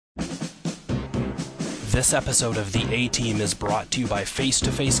This episode of The A-Team is brought to you by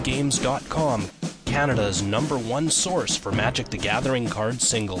FaceToFaceGames.com, Canada's #1 source for Magic the Gathering card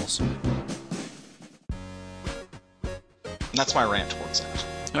singles. And that's my rant towards it.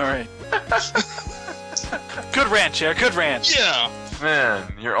 Alright. Good rant, Chair, good rant. Yeah!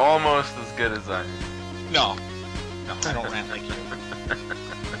 Man, you're almost as good as I am. No, I don't rant like you.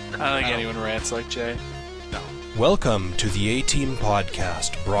 I don't think anyone rants like Jay. No. Welcome to the A-Team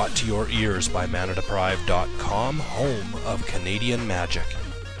podcast, brought to your ears by ManaDeprived.com, home of Canadian Magic.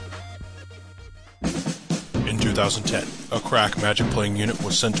 In 2010, a crack Magic playing unit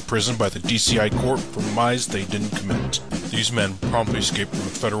was sent to prison by the DCI court for crimes they didn't commit. These men promptly escaped from a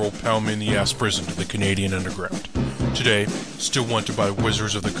federal pound-me-in-the-ass prison to the Canadian underground. Today, still wanted by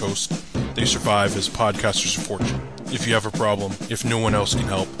wizards of the coast, they survive as podcasters of fortune. If you have a problem, if no one else can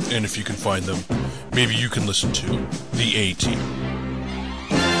help, and if you can find them, maybe you can listen to The A-Team.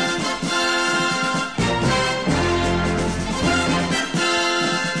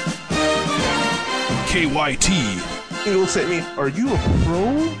 KYT. He looks at me, are you a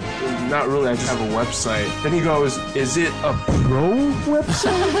pro? Not really, I just have a website. Then he goes, is it a pro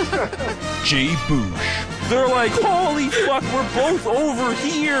website? J. Boosh. They're like, holy fuck, we're both over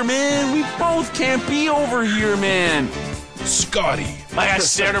here, man. We both can't be over here, man. Scotty. Like, I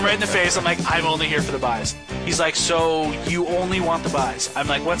stared him right in the face. I'm like, I'm only here for the buys. He's like, so you only want the buys? I'm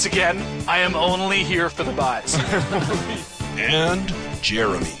like, once again, I am only here for the buys. And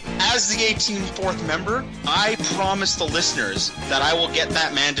Jeremey. As the 18th fourth member, I promise the listeners that I will get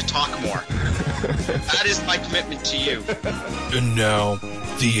that man to talk more. That is my commitment to you. And now,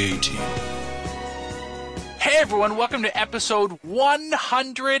 The A-Team. Hey everyone, welcome to episode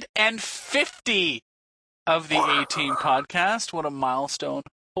 150 of the A-Team podcast. What a milestone.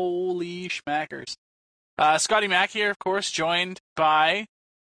 Holy schmackers. Scotty Mack here, of course, joined by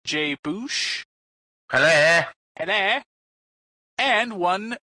Jay Boosh. Hello. Hello. And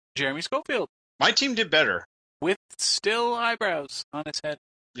one Jeremy Schofield. My team did better. With still eyebrows on his head.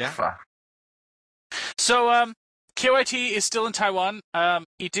 Yeah. Fuck. So, KYT is still in Taiwan.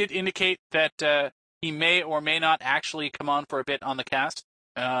 He did indicate that he may or may not actually come on for a bit on the cast.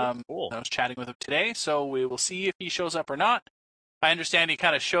 Cool. I was chatting with him today, so we will see if he shows up or not. I understand he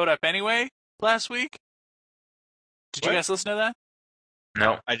kind of showed up anyway last week. Did you guys listen to that?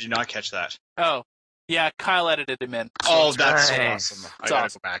 No. I did not catch that. Oh, yeah, Kyle edited him in. Oh, that's so nice. awesome. I It's gotta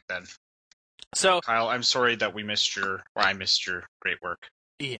awesome. go back then. So, Kyle, I'm sorry that I missed your great work.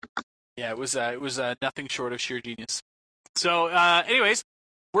 yeah, it was nothing short of sheer genius. So, anyways,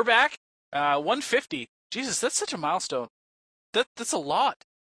 we're back. 150. Jesus, that's such a milestone. That's a lot.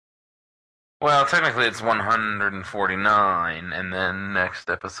 Well, technically it's 149, and then next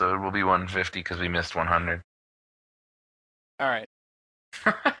episode will be 150 because we missed 100. All right.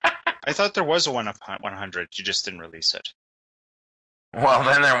 I thought there was a 100. You just didn't release it. Well,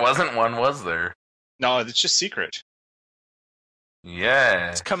 then there wasn't one, was there? No, it's just secret. Yeah.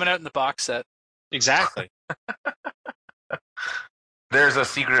 It's coming out in the box set. Exactly. There's a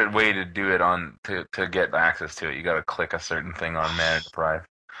secret way to do it to get access to it. You gotta click a certain thing on Manage Deprive.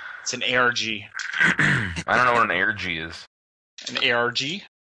 It's an ARG. I don't know what an ARG is. An ARG?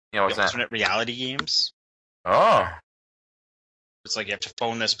 Yeah, what's that? Alternate reality games. Oh. It's like you have to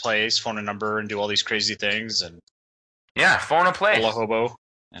phone this place, phone a number, and do all these crazy things, and Yeah, phone a play. pull a hobo,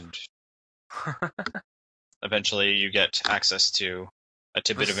 and eventually you get access to a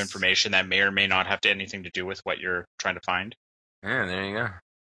tidbit of information that may or may not have anything to do with what you're trying to find. Yeah, there you go.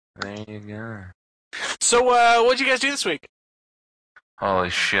 There you go. So, what'd you guys do this week?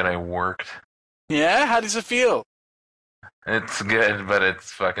 Holy shit, I worked. Yeah? How does it feel? It's good, but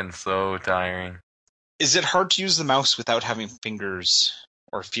it's fucking so tiring. Is it hard to use the mouse without having fingers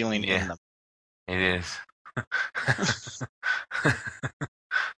or feeling in them? It is.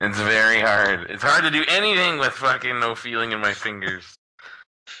 It's very hard. It's hard to do anything with fucking no feeling in my fingers.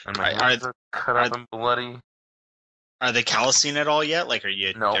 And my hands are cut up and bloody. Are they callousing at all yet? Like, are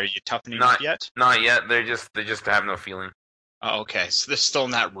you toughening up yet? Not yet. They just have no feeling. Oh, okay. So they're still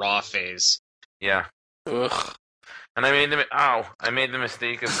in that raw phase. Yeah. Ugh. And I made the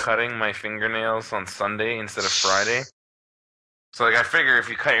mistake of cutting my fingernails on Sunday instead of Friday. So like I figure if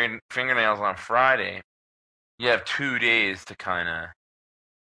you cut your fingernails on Friday, you have 2 days to kind of,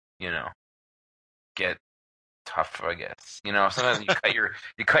 get tough, I guess. Sometimes you cut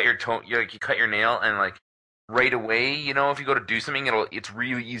your nail and like right away, if you go to do something, it's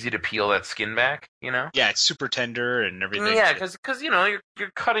really easy to peel that skin back, Yeah, it's super tender and everything. Yeah, because you're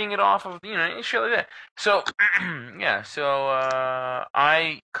cutting it off of shit like that. So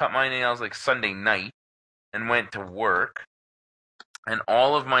I cut my nails like Sunday night and went to work, and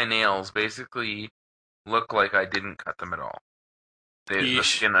all of my nails basically look like I didn't cut them at all. The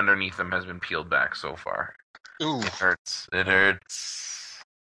Yeesh. skin underneath them has been peeled back so far. Ooh. It hurts. It hurts.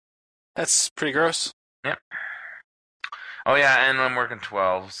 That's pretty gross. Yep. Oh yeah, and I'm working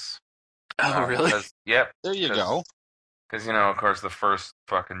 12s. Oh, really? Yep. There you go. Because, you know, of course, the first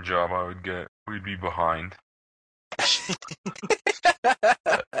fucking job I would get, we'd be behind.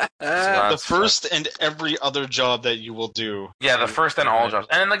 The first and every other job that you will do. Yeah, the first and all jobs.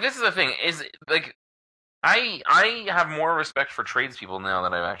 And, like, this is the thing, is, like, I have more respect for tradespeople now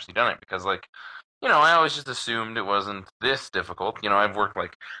that I've actually done it, because, like, you know, I always just assumed it wasn't this difficult. You know, I've worked,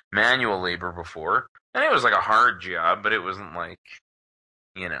 like, manual labor before, and it was, like, a hard job, but it wasn't, like,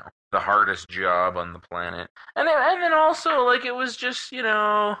 you know, the hardest job on the planet. And then also, like, it was just, you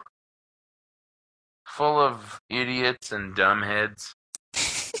know, full of idiots and dumbheads.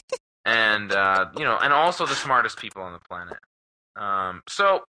 And, you know, and also the smartest people on the planet.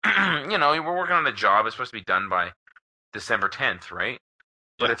 So, you know, we're working on a job. It's supposed to be done by December 10th, right?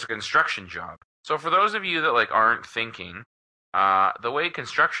 But Yeah. it's a construction job. So for those of you that, like, aren't thinking, the way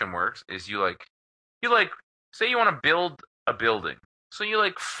construction works is you say you want to build a building. So you,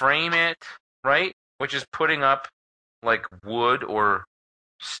 like, frame it, right? Which is putting up, like, wood or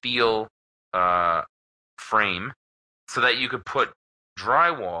steel frame so that you could put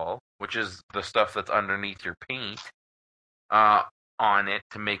drywall, which is the stuff that's underneath your paint, on it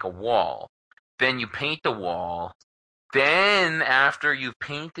to make a wall. Then you paint the wall. Then, after you've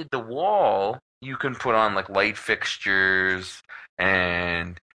painted the wall, you can put on, like, light fixtures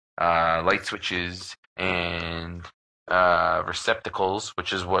and light switches and receptacles,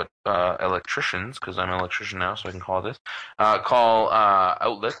 which is what electricians, because I'm an electrician now, so I can call this, call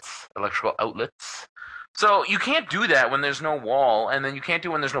outlets, electrical outlets. So you can't do that when there's no wall, and then you can't do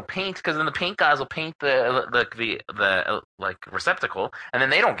it when there's no paint, because then the paint guys will paint the receptacle, and then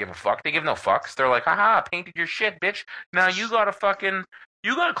they don't give a fuck. They give no fucks. They're like, haha, I painted your shit, bitch. Now you gotta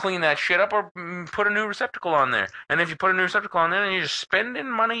clean that shit up or put a new receptacle on there. And if you put a new receptacle on there, then you're just spending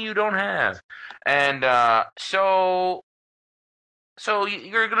money you don't have. And so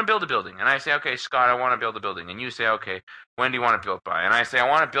you're going to build a building. And I say, okay, Scott, I want to build a building. And you say, okay, when do you want it built by? And I say, I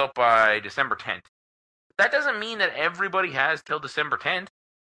want it built by December 10th. That doesn't mean that everybody has till December 10th.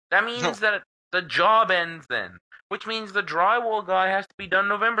 That means that the job ends then. Which means the drywall guy has to be done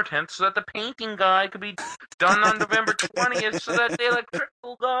November 10th so that the painting guy could be done on November 20th so that the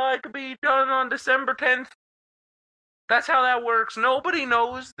electrical guy could be done on December 10th. That's how that works. Nobody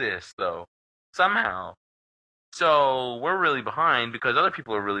knows this, though. Somehow. So we're really behind because other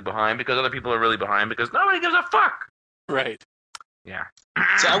people are really behind because other people are really behind because nobody gives a fuck. Right. Yeah.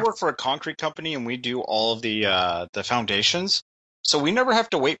 So I work for a concrete company, and we do all of the foundations. So we never have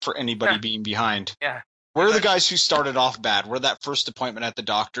to wait for anybody being behind. Yeah. We're the guys who started off bad. We're that first appointment at the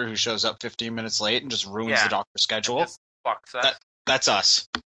doctor who shows up 15 minutes late and just ruins the doctor's schedule. Just fucks us. That's us.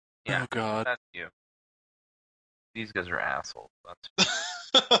 Yeah. Oh, God. That's you. These guys are assholes.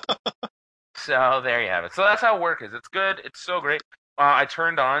 So there you have it. So that's how work is. It's good. It's so great. I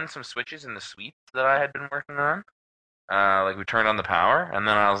turned on some switches in the suite that I had been working on. Like, we turned on the power, and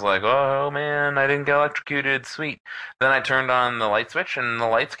then I was like, oh, man, I didn't get electrocuted. Sweet. Then I turned on the light switch, and the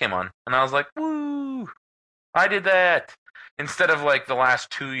lights came on. And I was like, woo! I did that! Instead of, like, the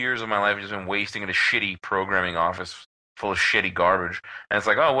last 2 years of my life just been wasting in a shitty programming office full of shitty garbage. And it's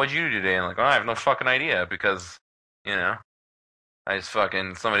like, oh, what'd you do today? And like, oh, I have no fucking idea, because, you know, I just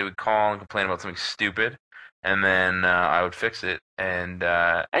somebody would call and complain about something stupid, and then I would fix it. And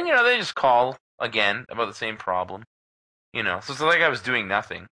you know, they just call again about the same problem. You know, so it's like I was doing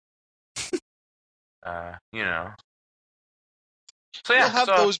nothing. You know. So yeah, You'll have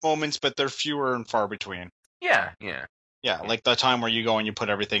those moments, but they're fewer and far between. Yeah. Yeah, like the time where you go and you put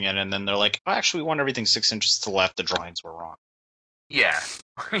everything in, and then they're like, oh, actually, we want everything 6 inches to the left. The drawings were wrong. Yeah.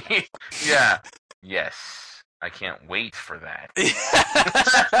 Yeah. Yes. I can't wait for that.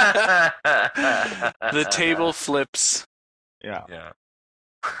 The table flips. Yeah. Yeah.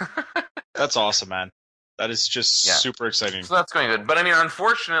 That's awesome, man. That is just super exciting. So that's going good. But I mean,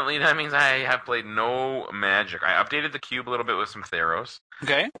 unfortunately, that means I have played no Magic. I updated the cube a little bit with some Theros.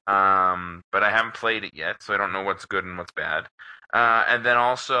 Okay. But I haven't played it yet, so I don't know what's good and what's bad. And then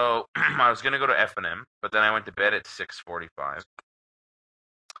also, I was going to go to F&M, but then I went to bed at 6:45.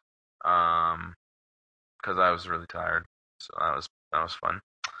 Because I was really tired. So that was fun.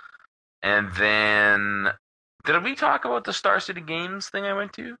 And then, did we talk about the Star City Games thing I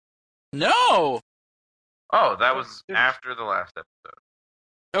went to? No! Oh, that was after the last episode.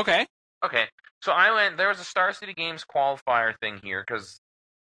 Okay. Okay, so there was a Star City Games qualifier thing here, because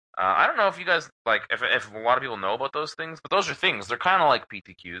I don't know if you guys, like, if a lot of people know about those things, but those are things. They're kind of like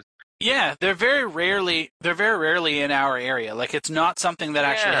PTQs. Yeah, they're very rarely in our area. Like, it's not something that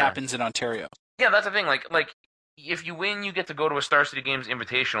actually Yeah. happens in Ontario. Yeah, that's the thing. Like if you win, you get to go to a Star City Games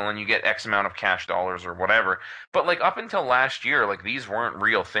Invitational and you get X amount of cash dollars or whatever. But like up until last year, like these weren't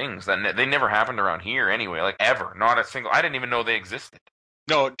real things. They never happened around here anyway. Like ever, not a single. I didn't even know they existed.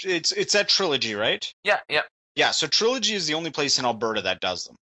 No, it's at Trilogy, right? Yeah, yeah. Yeah, so Trilogy is the only place in Alberta that does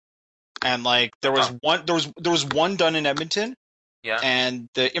them. And like there was one done in Edmonton. Yeah. And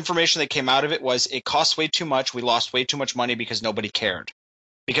the information that came out of it was it costs way too much. We lost way too much money because nobody cared.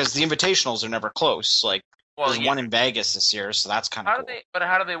 Because the invitationals are never close. Like there's one in Vegas this year, so that's kind of cool.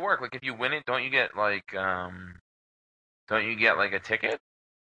 How do they work? Like if you win it, don't you get like a ticket?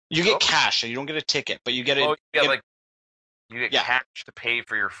 You get cash, so you don't get a ticket, but you get it. You get cash to pay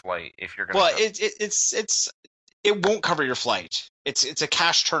for your flight if you're gonna. Well, it won't cover your flight. It's a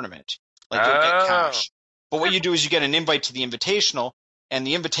cash tournament. Like you'll get cash. But what you do is you get an invite to the Invitational, and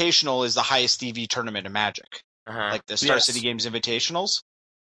the Invitational is the highest EV tournament in Magic. Like the Star City Games Invitationals.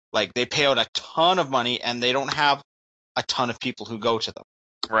 Like they pay out a ton of money, and they don't have a ton of people who go to them.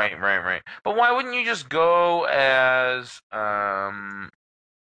 Right. But why wouldn't you just go as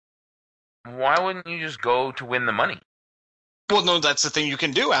Why wouldn't you just go to win the money? Well, no, that's the thing you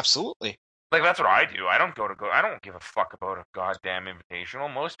can do. Absolutely. Like that's what I do. I don't I don't give a fuck about a goddamn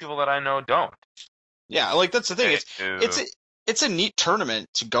invitational. Most people that I know don't. Yeah, like that's the thing. It's a neat tournament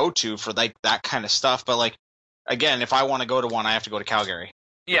to go to for like that kind of stuff. But like again, if I want to go to one, I have to go to Calgary.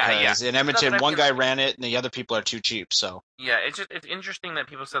 Yeah. In Edmonton, one guy ran it, and the other people are too cheap. So yeah, it's interesting that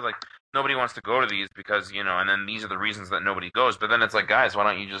people said like nobody wants to go to these because and then these are the reasons that nobody goes. But then it's like, guys, why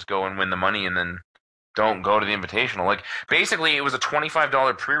don't you just go and win the money and then don't go to the invitational? Like basically, it was a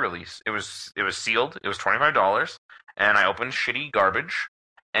 $25 pre-release. It was sealed. It was $25, and I opened shitty garbage,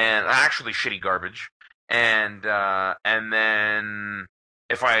 and then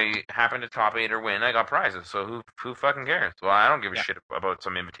if I happen to top 8 or win, I got prizes. So who fucking cares? Well, I don't give a shit about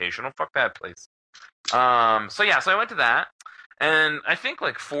some invitational. Fuck that place. So I went to that, and I think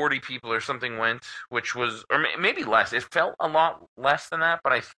like 40 people or something went, which was, or maybe less. It felt a lot less than that,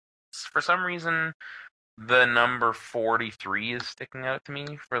 but for some reason, the number 43 is sticking out to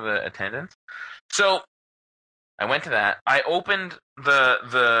me for the attendance. So I went to that. I opened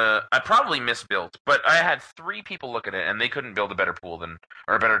I probably misbuilt, but I had 3 people look at it, and they couldn't build a better pool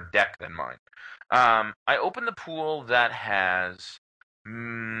or a better deck than mine. I opened the pool that has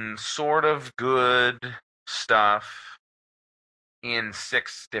sort of good stuff in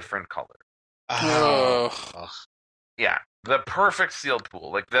 6 different colors. Yeah, the perfect sealed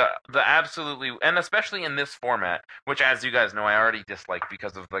pool, like the absolutely, and especially in this format, which, as you guys know, I already dislike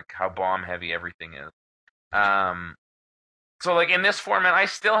because of like how bomb heavy everything is. So like in this format, I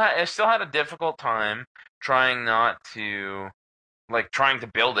still had a difficult time trying to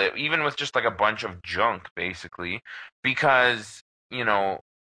build it, even with just like a bunch of junk, basically, because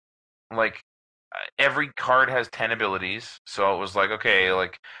like every card has 10 abilities, so it was like, okay,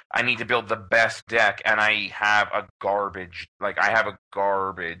 like I need to build the best deck, and I have a garbage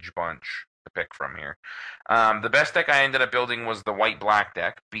bunch to pick from here. The best deck I ended up building was the white-black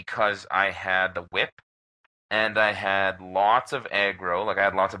deck because I had the whip, and I had lots of aggro, like I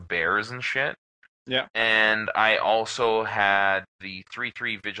had lots of bears and shit. Yeah. And I also had the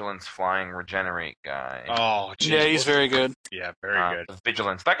 3/3 Vigilance Flying Regenerate guy. Oh, geez. Yeah, he's very good. Yeah, very good.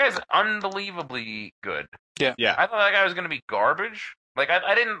 Vigilance. That guy's unbelievably good. Yeah. I thought that guy was going to be garbage. Like,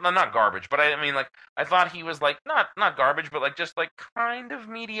 I didn't, not garbage, but I mean, like, I thought he was, like, not garbage, but, like, just, like, kind of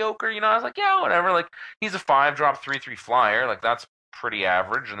mediocre, I was like, yeah, whatever. Like, he's a 5-drop 3/3 flyer. Like, that's pretty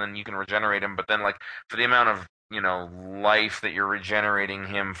average, and then you can regenerate him, but then, like, for the amount of life that you're regenerating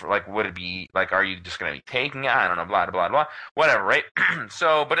him for, like, would it be, like, are you just going to be taking it? I don't know, blah, blah, blah, whatever, right?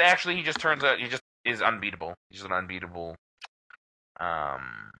 So, but actually, he just turns out, he just is unbeatable. He's just an unbeatable, card.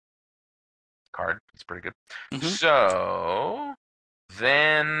 He's pretty good. Mm-hmm. So,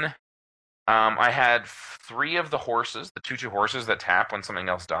 then, I had 3 of the horses, the 2/2 horses that tap when something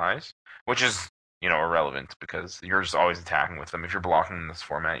else dies, which is, irrelevant, because you're just always attacking with them. If you're blocking in this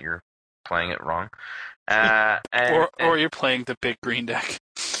format, you're playing it wrong. Or you're playing the big green deck.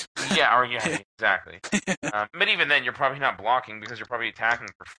 Yeah, exactly. But even then, you're probably not blocking because you're probably attacking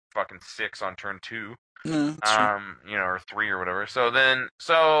for fucking 6 on turn 2. No, or 3 or whatever. And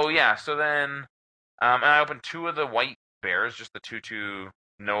I opened 2 of the white bears, just the 2/2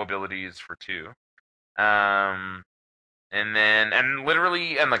 no abilities for 2. And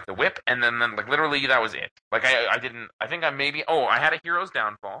like the whip, and then like literally that was it. Like I had a hero's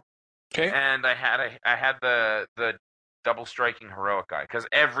downfall. Okay. And I had the double striking heroic guy, because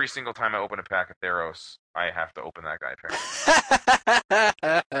every single time I open a pack of Theros, I have to open that guy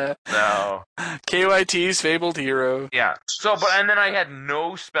apparently. KYT's fabled hero. Yeah. So, and then I had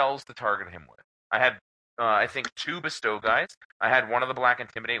no spells to target him with. I had, I think, 2 bestow guys. I had one of the black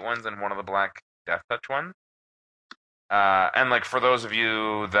intimidate ones and one of the black death touch ones. And like for those of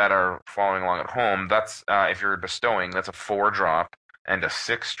you that are following along at home, that's if you're bestowing, that's a 4-drop and a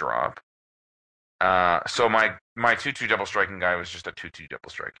 6-drop. So my 2/2 double striking guy was just a 2/2 double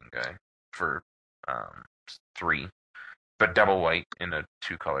striking guy for 3, but double white in a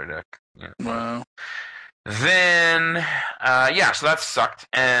 2-color deck. Yeah. Wow. Then, so that sucked,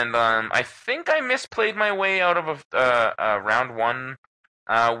 and I think I misplayed my way out of a round 1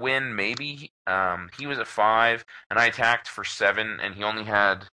 win, maybe. He was at 5, and I attacked for 7, and he only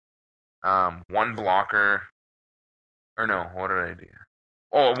had 1 blocker. Or no, what did I do?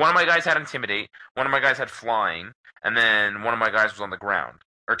 Oh, one of my guys had Intimidate, one of my guys had Flying, and then one of my guys was on the ground.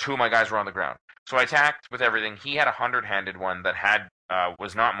 Or 2 of my guys were on the ground. So I attacked with everything. He had a 100-handed one that had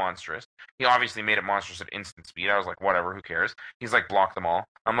was not monstrous. He obviously made it monstrous at instant speed. I was like, whatever, who cares? He's like, block them all.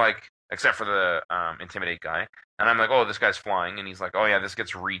 I'm like, except for the Intimidate guy. And I'm like, oh, this guy's flying. And he's like, oh yeah, this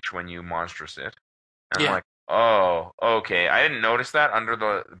gets reach when you monstrous it. And I'm like, oh, okay. I didn't notice that under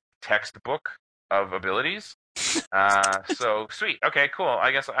the textbook of abilities. So sweet. Okay, cool.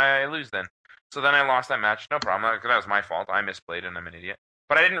 I guess I lose then. So then I lost that match. No problem. That was my fault. I misplayed and I'm an idiot.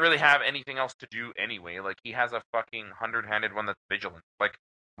 But I didn't really have anything else to do anyway. Like, he has a fucking 100-handed one that's vigilant. Like,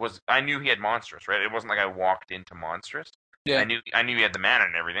 I knew he had monstrous, right? It wasn't like I walked into monstrous. Yeah. I knew he had the mana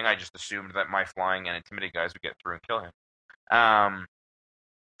and everything. I just assumed that my flying and intimidate guys would get through and kill him. I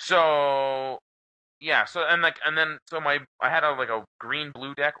had a green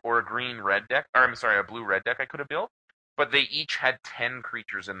blue deck or a green red deck, or I'm sorry, a blue red deck I could have built, but they each had 10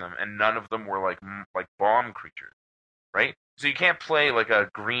 creatures in them, and none of them were like bomb creatures, right? So you can't play like a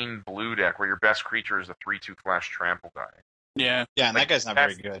green blue deck where your best creature is a 3/2 flash trample guy. Yeah, and that guy's not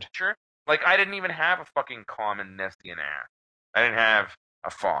very good. Feature, like, I didn't even have a fucking common Nestian ass. I didn't have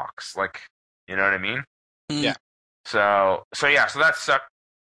a fox. Like, you know what I mean? Yeah. So that sucked.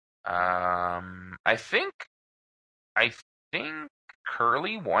 I think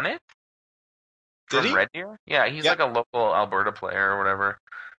Curly won it. Did he? Red Deer? Yeah, he's like a local Alberta player or whatever.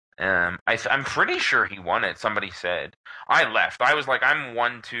 I'm pretty sure he won it. Somebody said. I left. I was like, I'm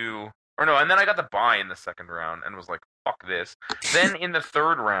 1-2, or no, and then I got the bye in the second round and was like, fuck this. Then in the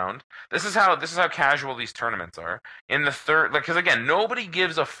third round, this is how casual these tournaments are. In the third, because again, nobody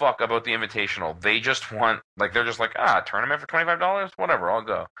gives a fuck about the Invitational. They just want, they're just like, tournament for $25, whatever, I'll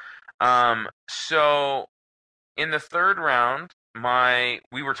go. So in the third round,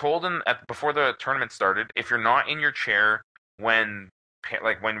 we were told before the tournament started, if you're not in your chair when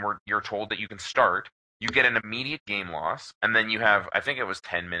you're told that you can start, you get an immediate game loss, and then you have, I think it was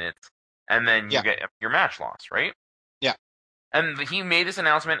 10 minutes, and then you get your match loss, right? Yeah. And he made this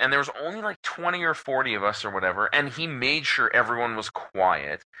announcement, and there was only 20 or 40 of us or whatever, and he made sure everyone was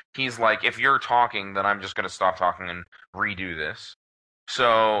quiet. He's like, if you're talking, then I'm just going to stop talking and redo this.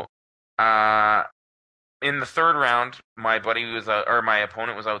 So, in the third round, my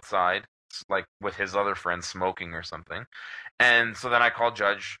opponent was outside, with his other friend smoking or something. And so then I called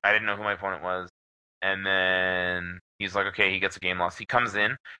Judge. I didn't know who my opponent was. And then he's like, okay, he gets a game loss. He comes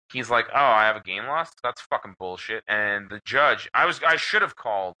in. He's like, oh, I have a game loss? That's fucking bullshit. And the judge, I should have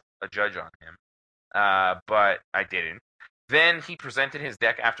called a judge on him, but I didn't. Then he presented his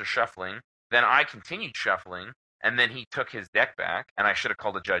deck after shuffling. Then I continued shuffling. And then he took his deck back. And I should have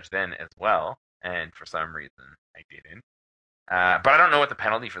called a judge then as well. And for some reason, I didn't. But I don't know what the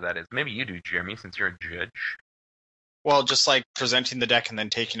penalty for that is. Maybe you do, Jeremy, since you're a judge. Well, just presenting the deck and then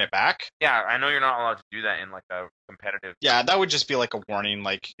taking it back. Yeah, I know you're not allowed to do that in a competitive. Yeah, that would just be a warning.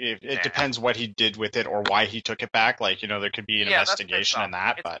 It depends what he did with it or why he took it back. There could be an investigation in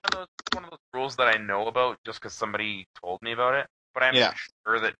that. It's one of those rules that I know about just because somebody told me about it. But I'm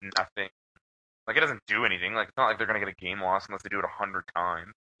sure that nothing. It doesn't do anything. It's not like they're gonna get a game loss unless they do it 100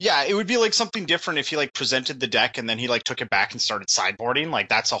 times. Yeah, it would be something different if he presented the deck and then he took it back and started sideboarding.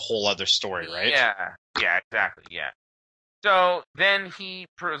 That's a whole other story, right? Yeah, exactly. Yeah. So then he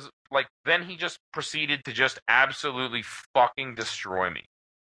just proceeded to just absolutely fucking destroy me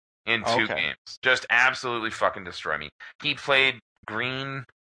in 2 games. Just absolutely fucking destroy me. He played green,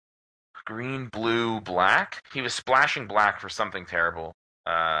 blue, black. He was splashing black for something terrible.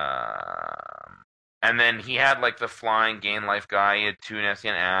 And then he had the flying gain life guy. He had 2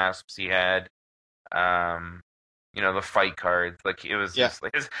 Nessian Asps. He had the fight cards. It was just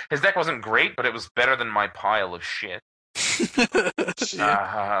his deck wasn't great, but it was better than my pile of shit.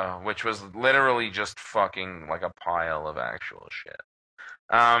 Which was literally just fucking a pile of actual shit.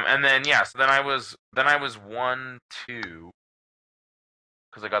 And then so then I was 1-2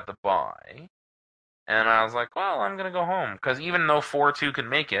 because I got the bye. And I was like, well, I'm going to go home. Because even though 4-2 can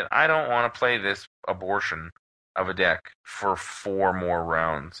make it, I don't want to play this abortion of a deck for 4 more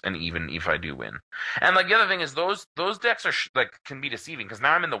rounds, and even if I do win. And like the other thing is those decks are like can be deceiving, because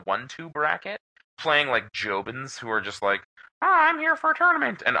now I'm in the 1-2 bracket playing like Jobins who are just like, oh, I'm here for a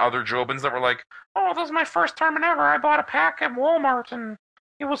tournament, and other Jobins that were like, oh, this is my first tournament ever. I bought a pack at Walmart and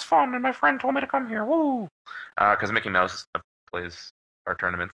it was fun, and my friend told me to come here. Woo! Because Mickey Mouse plays our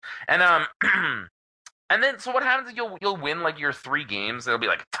tournaments, and And then, so what happens is you'll win like your 3 games. It'll be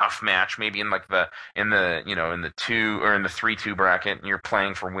like a tough match, maybe in like the 2 or in the 3-2 bracket, and you're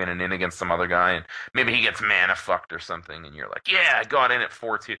playing for winning in against some other guy, and maybe he gets mana fucked or something, and you're like, yeah, I got in at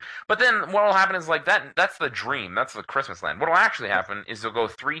 4-2. But then what will happen is like that's the dream, that's the Christmas land. What will actually happen is you'll go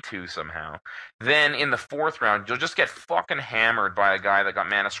 3-2 somehow. Then in the 4th round, you'll just get fucking hammered by a guy that got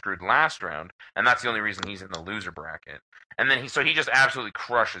mana screwed last round, and that's the only reason he's in the loser bracket. And then he just absolutely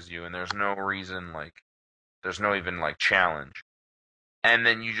crushes you, and there's no reason like. There's no even like challenge, and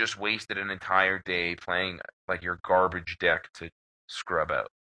then you just wasted an entire day playing like your garbage deck to scrub out.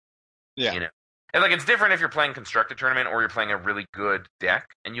 Yeah, you know, and like it's different if you're playing constructed tournament or you're playing a really good deck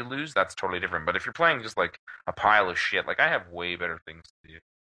and you lose. That's totally different. But if you're playing just like a pile of shit, like I have way better things to do.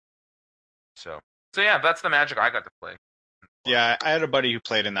 So yeah, that's the Magic I got to play. Yeah, I had a buddy who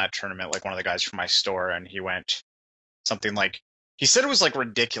played in that tournament, like one of the guys from my store, and he went something like. He said it was like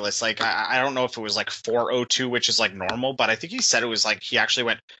ridiculous. Like I don't know if it was like 402, which is like normal, but I think he said it was like he actually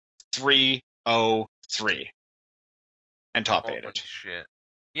went 303 and top Holy 8'd. shit.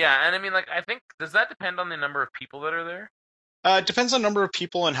 Yeah, and I mean, like, I think does that depend on the number of people that are there? It depends on number of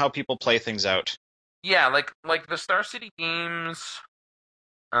people and how people play things out. Yeah, like the Star City Games,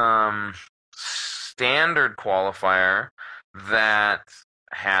 standard qualifier that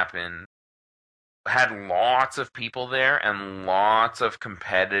happened. Had lots of people there and lots of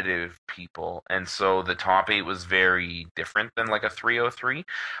competitive people, and so the top 8 was very different than like a 303.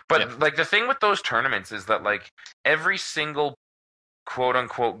 But like the thing with those tournaments is that like every single quote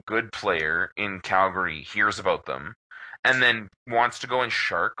unquote good player in Calgary hears about them and then wants to go and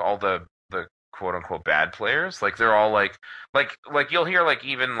shark all the quote unquote bad players. Like they're all like you'll hear like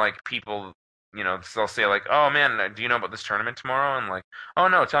even like people, they'll say like, oh man, do you know about this tournament tomorrow? And like, oh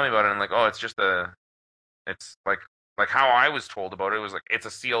no, tell me about it. And like, oh, it's like how I was told about it. It was like, it's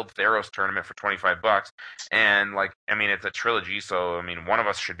a sealed Theros tournament for $25. And like, I mean, it's a trilogy. So, I mean, one of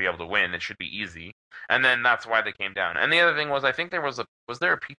us should be able to win. It should be easy. And then that's why they came down. And the other thing was, I think was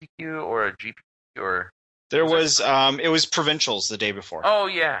there a PPQ or a GPQ or? There was, it was provincials the day before. Oh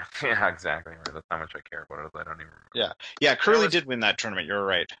yeah. Yeah, exactly. Right. That's how much I care about it. I don't even remember. Yeah. Curly did win that tournament. You're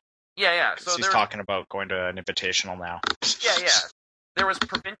right. Yeah. So he's talking about going to an invitational now. Yeah. There was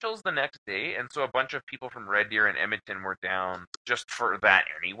provincials the next day, and so a bunch of people from Red Deer and Edmonton were down just for that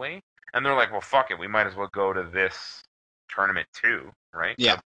anyway. And they're like, well, fuck it. We might as well go to this tournament too, right?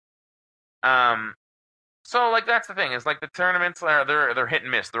 Yeah. So like that's the thing, is like the tournaments they're hit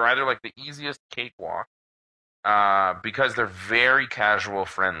and miss. They're either like the easiest cakewalk, because they're very casual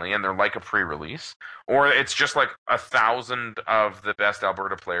friendly and they're like a pre-release, or it's just like 1,000 of the best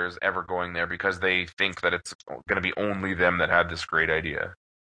Alberta players ever going there because they think that it's going to be only them that had this great idea.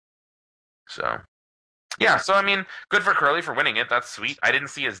 So yeah, so I mean, good for Curly for winning it. That's sweet. I didn't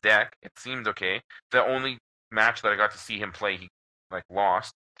see his deck. It seemed okay. The only match that I got to see him play, he like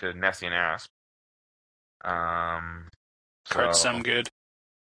lost to Nessie and Asp. Cards some good.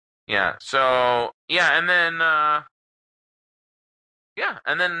 Yeah. So yeah, and then none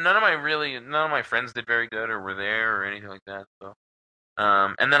of my friends did very good or were there or anything like that. So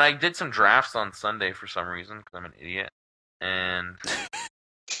and then I did some drafts on Sunday for some reason because I'm an idiot, and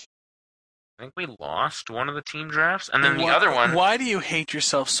I think we lost one of the team drafts, and then the other one. Why do you hate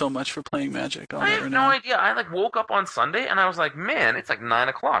yourself so much for playing Magic? I have no idea. I like woke up on Sunday and I was like, man, it's like 9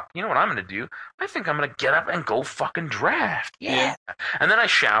 o'clock. You know what I'm gonna do? I think I'm gonna get up and go fucking draft. Yeah. And then I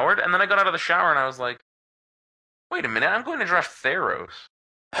showered, and then I got out of the shower and I was like, wait a minute, I'm going to draft Theros.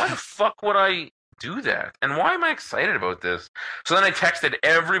 Why the fuck would I do that? And why am I excited about this? So then I texted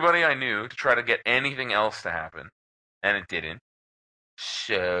everybody I knew to try to get anything else to happen, and it didn't.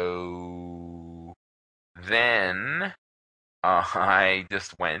 So then I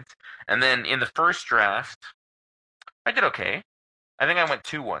just went. And then in the first draft, I did okay. I think I went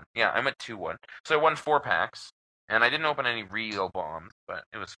 2-1. Yeah, I went 2-1. So I won 4 packs. And I didn't open any real bombs, but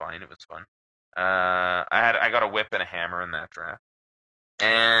it was fine. It was fun. I got a whip and a hammer in that draft.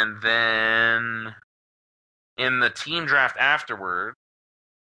 And then in the team draft afterward,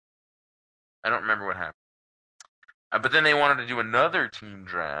 I don't remember what happened. But then they wanted to do another team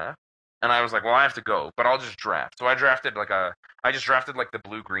draft, And I was like, well, I have to go, but I'll just draft. So I drafted the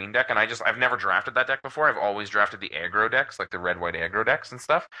blue-green deck, and I've never drafted that deck before. I've always drafted the aggro decks, like the red-white aggro decks and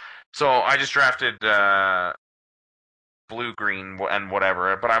stuff. So I just drafted blue-green and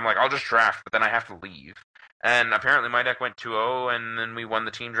whatever, but I'm like, I'll just draft, but then I have to leave. And apparently my deck went 2-0, and then we won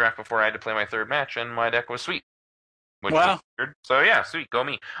the team draft before I had to play my third match, and my deck was sweet. Which was weird. So yeah, sweet, go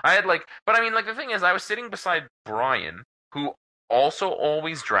me. I had but I mean, the thing is, I was sitting beside Brian, who also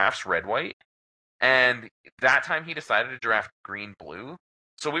always drafts red-white, and that time he decided to draft green-blue.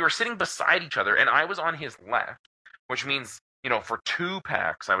 So we were sitting beside each other, and I was on his left, which means, for 2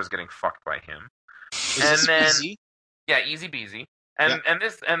 packs, I was getting fucked by him. Easy? Yeah, easy beasy. And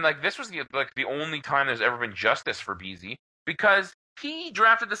this was the only time there's ever been justice for Beezy, because he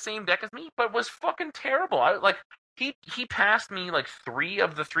drafted the same deck as me, but was fucking terrible. He passed me 3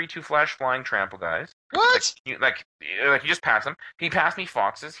 of the 3/2 flash flying trample guys. What? You just passed them. He passed me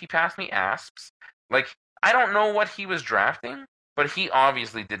foxes. He passed me asps. I don't know what he was drafting, but he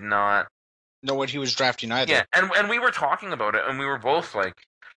obviously did not know what he was drafting either. Yeah, and we were talking about it, and we were both like,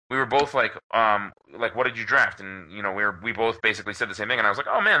 what did you draft? And we both basically said the same thing. And I was like,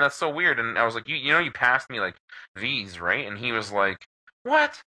 oh man, that's so weird. And I was like, you passed me these, right? And he was like,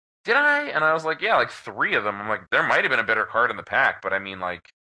 what? Did I? And I was like, yeah, 3 of them. I'm like, there might have been a better card in the pack, but I mean,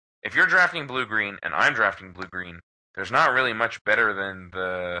 if you're drafting blue-green and I'm drafting blue-green, there's not really much better than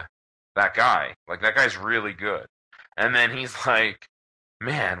that guy. That guy's really good. And then he's like,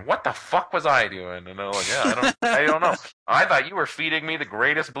 man, what the fuck was I doing? And I was like, yeah, I don't know. I thought you were feeding me the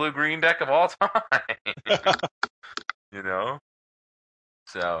greatest blue-green deck of all time.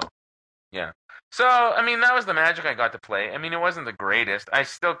 So, yeah. So, I mean, that was the Magic I got to play. I mean, it wasn't the greatest. I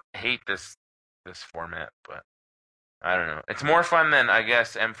still hate this format, but I don't know. It's more fun than, I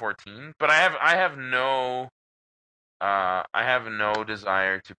guess, M14. But I have no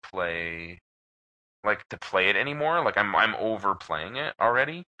desire to play it anymore. I'm overplaying it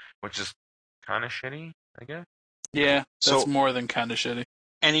already, which is kind of shitty, I guess. Yeah, that's more than kind of shitty.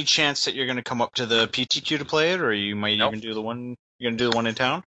 Any chance that you're going to come up to the PTQ to play it, or you might even do the one? You're going to do the one in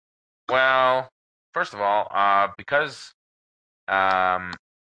town? Well, first of all, because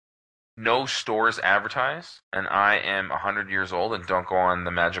no stores advertise, and I am 100 years old and don't go on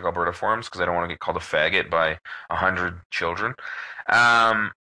the Magic Alberta forums because I don't want to get called a faggot by 100 children.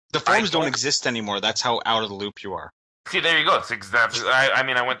 The forums don't exist anymore. That's how out of the loop you are. See, there you go. It's exactly. I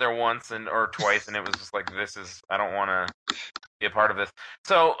mean, I went there once or twice, and it was just I don't want to be a part of this.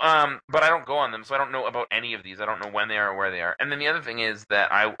 So, but I don't go on them, so I don't know about any of these. I don't know when they are or where they are. And then the other thing is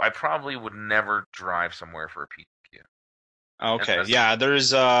that I probably would never drive somewhere for a PTQ. Okay, yeah,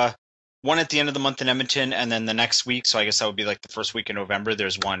 there's one at the end of the month in Edmonton, and then the next week, so I guess that would be the first week in November,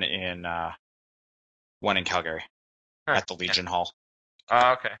 there's one in Calgary at the Legion Hall.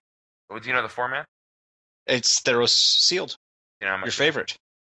 Okay. Well, do you know the format? It's Theros sealed. You know how much your favorite. Do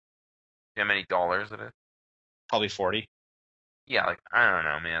you know how many dollars it is? Probably 40. Yeah, I don't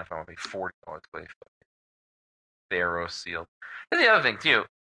know, man. If I want to pay $40 to play Theros sealed. And the other thing too,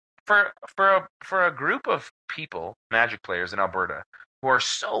 for a group of people, Magic players in Alberta, who are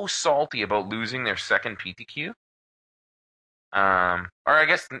so salty about losing their second PTQ, or I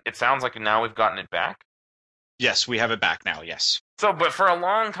guess it sounds like now we've gotten it back. Yes, we have it back now, yes. So, but for a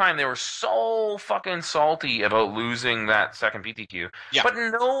long time, they were so fucking salty about losing that second PTQ. Yeah. But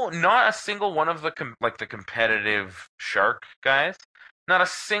no, not a single one of the the competitive Shark guys, not a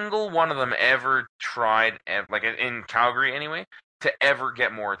single one of them ever tried, in Calgary anyway, to ever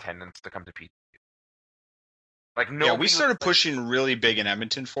get more attendance to come to PTQ. Yeah, we started pushing really big in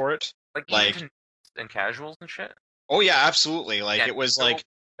Edmonton for it. And casuals and shit. Oh yeah, absolutely. It was that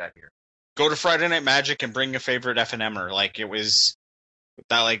here. Go to Friday Night Magic and bring a favorite FNMer. It was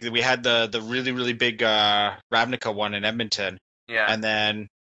that we had the really, really big Ravnica one in Edmonton. Yeah. And then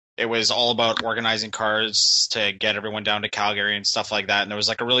it was all about organizing cards to get everyone down to Calgary and stuff like that. And there was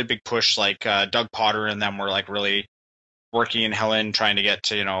a really big push, Doug Potter and them were really working in Helen trying to get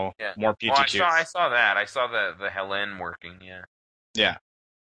to, more PTQs. Well, I saw that. I saw the Helen working, yeah. Yeah.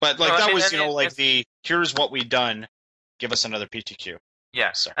 But that was, here's what we've done, give us another PTQ.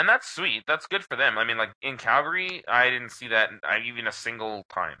 Yeah, so. And that's sweet. That's good for them. I mean, in Calgary, I didn't see that even a single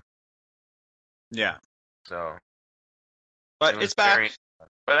time. Yeah. So. But it's back.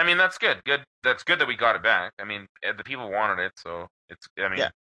 But I mean, that's good. Good. That's good that we got it back. I mean, the people wanted it, so it's. I mean. Yeah.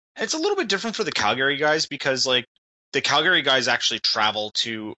 It's a little bit different for the Calgary guys because the Calgary guys actually travel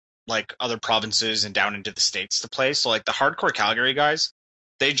to other provinces and down into the States to play. So the hardcore Calgary guys,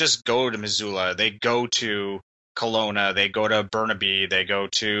 they just go to Missoula. They go to Kelowna, they go to Burnaby, they go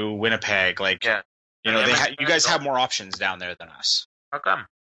to Winnipeg. You guys have more options down there than us. How come?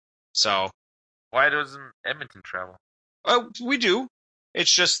 So Why doesn't Edmonton travel? we do.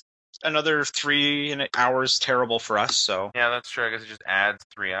 It's just another 3 hours terrible for us. So Yeah, that's true. I guess it just adds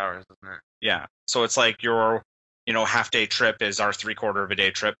 3 hours, doesn't it? yeah. So it's like your half-day trip is our 3/4 of a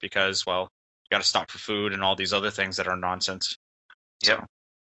day trip because, well, you got to stop for food and all these other things that are nonsense. Yep. So,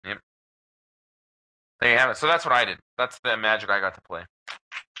 Yep. There you have it. So that's what I did. That's the Magic I got to play.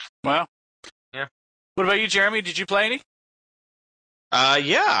 Wow. Yeah. What about you, Jeremy? Did you play any?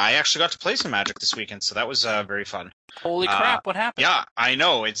 yeah, I actually got to play some Magic this weekend, so that was very fun. Holy crap! What happened? Yeah, I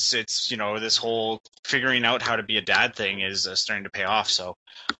know. It's this whole figuring out how to be a dad thing is starting to pay off. So,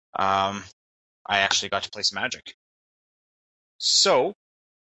 I actually got to play some Magic. So,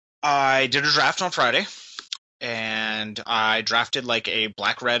 I did a draft on Friday, and I drafted like a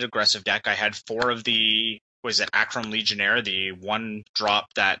black-red aggressive deck. I had 4 of the Akram Legionnaire, the 1-drop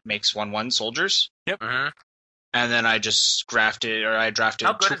that makes 1/1 soldiers. Yep. Mm-hmm. And then I drafted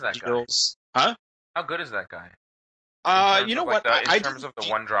How good 2 is that guy? deals. Huh? How good is that guy? You know what? In terms of the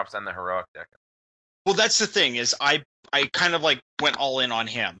 1-drops and the heroic deck. Well, that's the thing is I kind of like went all in on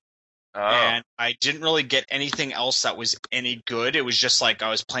him. Oh. And I didn't really get anything else that was any good. It was just like I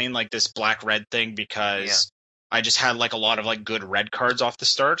was playing like this black-red thing because I just had like a lot of like good red cards off the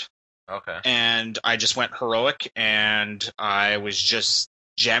start. Okay. And I just went heroic and I was just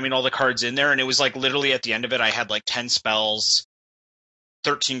jamming all the cards in there, and it was like literally at the end of it I had like 10 spells,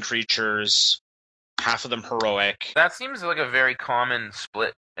 13 creatures, half of them heroic. That seems like a very common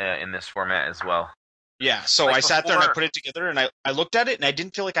split in this format as well. Yeah, so Like I sat there and I before- put it together, and I looked at it, and I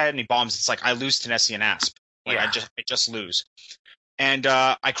didn't feel like I had any bombs. It's like I lose Tennessi and Asp. Like Yeah. I just lose. And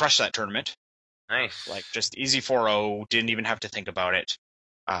I crushed that tournament. Nice. Like just easy 4-0, didn't even have to think about it.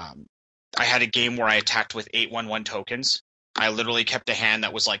 I had a game where I attacked with 8 1/1 tokens. I literally kept a hand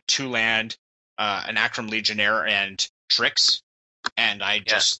that was like 2 land, an Akram Legionnaire, and tricks, and I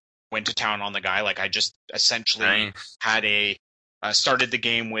just went to town on the guy. Like I just essentially Nice. had started the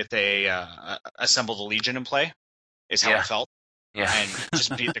game with assemble the Legion in play, is how Yeah. I felt, Yeah. and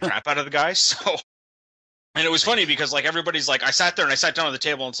just beat the crap out of the guy. So, and it was funny because like everybody's like, I sat there and I sat down at the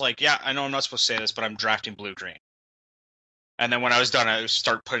table and it's like, yeah, I know I'm not supposed to say this, but I'm drafting blue-green. And then when I was done, I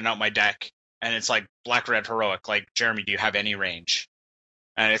start putting out my deck, and it's like black, red, heroic. Like, Jeremy, do you have any range?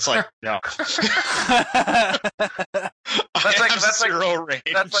 And it's like, no. That's like zero range.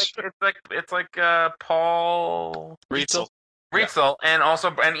 it's like Paul Rietzel. Rietzel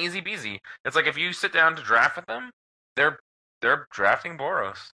and Easy Beasy. It's like if you sit down to draft with them, they're drafting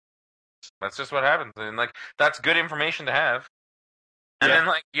Boros. That's just what happens, and like that's good information to have. And then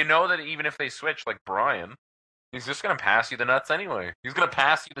like that even if they switch, like Brian, he's just gonna pass you the nuts anyway. He's gonna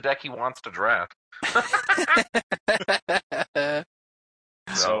pass you the deck he wants to draft.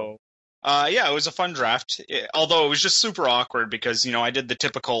 So, it was a fun draft. Although it was just super awkward because, I did the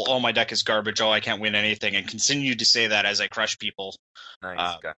typical, oh, my deck is garbage, oh, I can't win anything, and continued to say that as I crush people.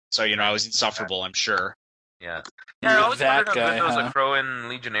 Nice guy. So, I was insufferable, I'm sure. Yeah. You're Yeah, I always that wondered how guy, good those huh? like Crowan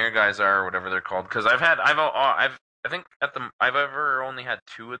Legionnaire guys are, or whatever they're called. Because I think I've ever only had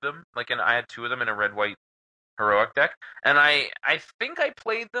 2 of them. Like, I had 2 of them in a red-white heroic deck, and I think I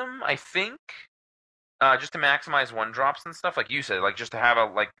played them. I think just to maximize 1-drops and stuff, like you said, like just to have a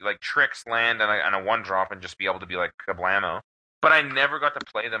like tricks land and a 1-drop and just be able to be like kablamo. But I never got to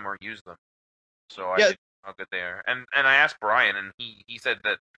play them or use them, so I didn't know how good they are. And I asked Brian, and he said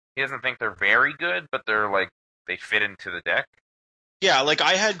that he doesn't think they're very good, but they're like they fit into the deck. Yeah, like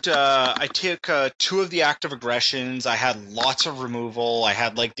I had, I took 2 of the active aggressions. I had lots of removal. I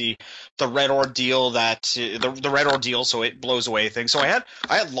had like the red ordeal the red ordeal, so it blows away things. So I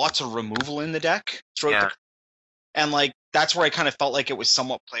had lots of removal in the deck throughout and like that's where I kind of felt like it was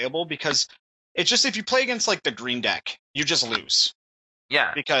somewhat playable because it's just if you play against like the green deck, you just lose.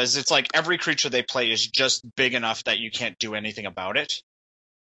 Yeah, Because it's like every creature they play is just big enough that you can't do anything about it.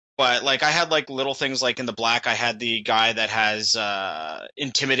 But like I had like little things like in the black, I had the guy that has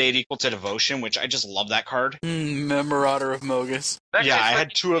Intimidate equal to Devotion, which I just love that card. Marauder of Mogus. that Yeah, guy's I like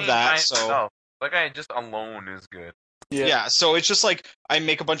had 2 of that, by so himself. That guy just alone is good. yeah, so it's just like I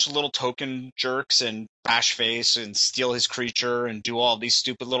make a bunch of little token jerks and bash face and steal his creature and do all these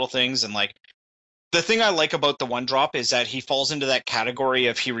stupid little things. And like the thing I like about the 1-drop is that he falls into that category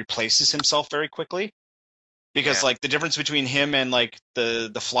of he replaces himself very quickly. Because like the difference between him and like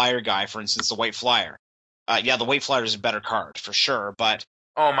the flyer guy, for instance, the white flyer. The white flyer is a better card for sure, but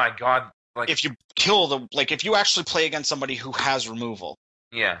Oh my god! Like if you kill if you actually play against somebody who has removal,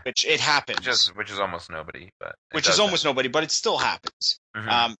 yeah, which it happens, which is almost nobody, but which is almost nobody, but it still happens.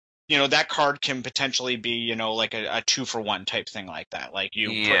 Mhm. That card can potentially be, like a 2-for-1 type thing like that. Like you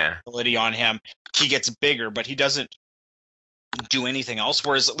put Yeah. ability on him, he gets bigger, but he doesn't. do anything else.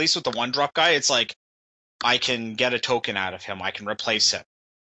 Whereas at least with the 1-drop guy, it's like I can get a token out of him. I can replace him.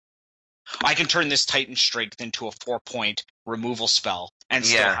 I can turn this Titan Strength into a 4-point removal spell and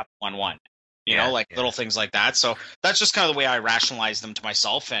still have 1/1. You know, like little things like that. So that's just kind of the way I rationalize them to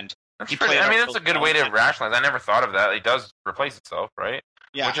myself. And that's a good way to rationalize. I never thought of that. It does replace itself, right?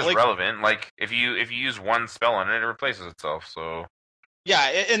 Yeah, which is relevant. Like if you use one spell on it, it replaces itself. So yeah,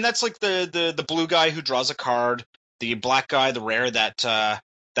 and that's like the blue guy who draws a card, the black guy, the rare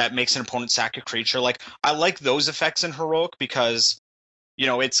that makes an opponent sack a creature. Like I like those effects in Heroic because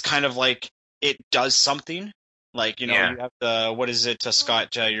it's kind of like it does something. Like, you have the, what is it,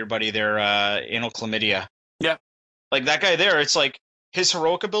 Scott, your buddy there, anal chlamydia. Yeah. Like, that guy there, it's like, his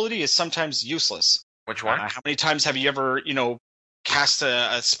heroic ability is sometimes useless. Which one? How many times have you ever, cast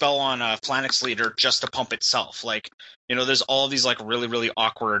a spell on a Phalanx Leader just to pump itself? Like, there's all these, like, really, really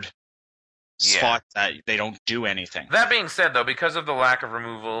awkward spots that they don't do anything. That being said, though, because of the lack of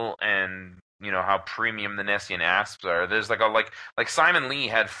removal and how premium the Nessian Asps are. There's like Simon Lee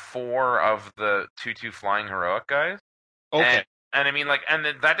had 4 of the 2/2 flying heroic guys. Okay. And I mean, and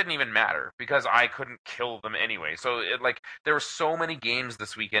that didn't even matter because I couldn't kill them anyway. So there were so many games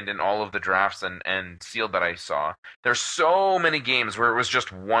this weekend in all of the drafts and sealed that I saw. There's so many games where it was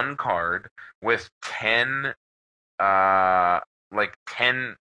just one card with 10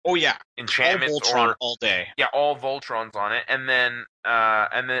 Oh yeah, enchantments all Voltron all day. Yeah, all Voltrons on it, and then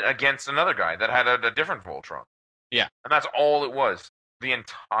against another guy that had a different Voltron. Yeah, and that's all it was the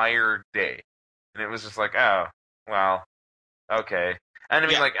entire day, and it was just like, oh, well, okay. And I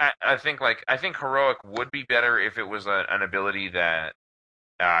mean, I think Heroic would be better if it was an ability that,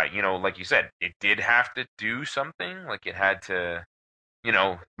 like you said, it did have to do something, like it had to.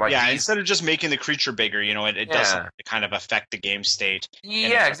 Instead of just making the creature bigger, it doesn't kind of affect the game state.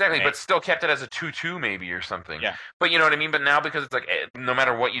 Yeah, exactly, but still kept it as a 2/2 maybe or something. Yeah. But you know what I mean? But now because it's like, no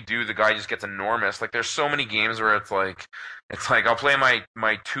matter what you do, the guy just gets enormous. Like, there's so many games where it's like I'll play my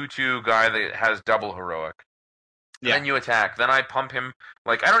 2/2 guy that has double heroic. Yeah. Then you attack. Then I pump him.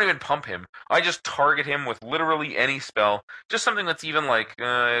 Like, I don't even pump him. I just target him with literally any spell. Just something that's even like,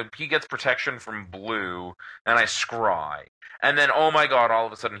 he gets protection from blue, and I scry. And then, oh my god, all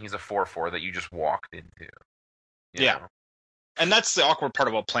of a sudden he's a 4/4 that you just walked into. You know? And that's the awkward part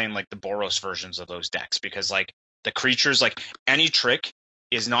about playing, like, the Boros versions of those decks, because, like, the creatures, like, any trick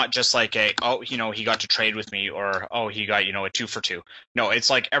is not just like he got to trade with me, or, oh, he got, a 2-for-2. No, it's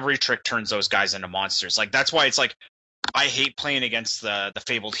like every trick turns those guys into monsters. Like, that's why it's like, I hate playing against the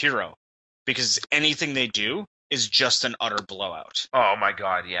Fabled Hero, because anything they do is just an utter blowout. Oh my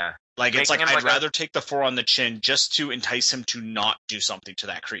god, yeah. Like, it's like, I'd rather take the 4 on the chin just to entice him to not do something to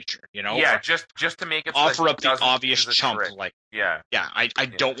that creature, Yeah, just to make it offer up the obvious chump. Trick. Like, I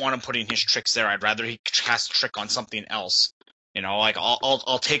don't want him putting his tricks there. I'd rather he cast a trick on something else. Like,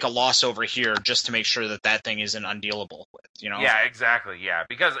 I'll take a loss over here just to make sure that thing isn't undealable with, Yeah, exactly, yeah.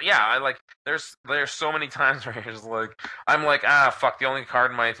 Because, there's so many times where you're just like, I'm like, fuck, the only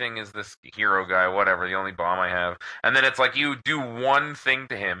card in my thing is this hero guy, whatever, the only bomb I have. And then it's like, you do one thing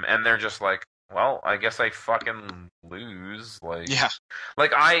to him, and they're just like, well, I guess I fucking lose. Like, yeah.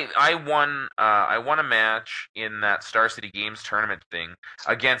 Like, I won a match in that Star City Games tournament thing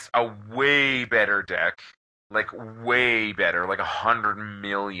against a way better deck. Like, way better, like 100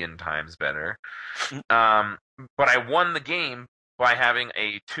 million times better. But I won the game by having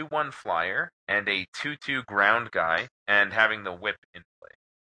a 2/1 flyer and a 2/2 ground guy and having the whip in play.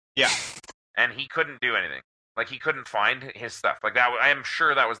 Yeah. And he couldn't do anything. Like, he couldn't find his stuff. Like, that, I am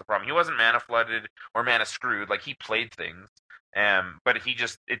sure that was the problem. He wasn't mana flooded or mana screwed. Like, he played things. But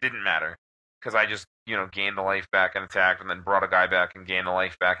it didn't matter. Because I just, gained the life back and attacked, and then brought a guy back and gained the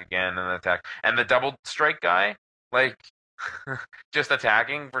life back again and then attacked. And the double strike guy, like, just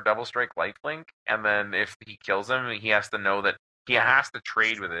attacking for double strike lifelink, and then if he kills him, he has to know that he has to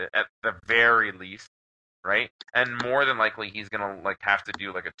trade with it at the very least, right? And more than likely, he's gonna have to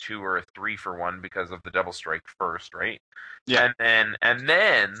do like a 2 or a 3-for-1 because of the double strike first, right? Yeah. And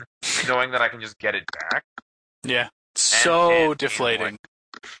then knowing that I can just get it back. Yeah. So deflating.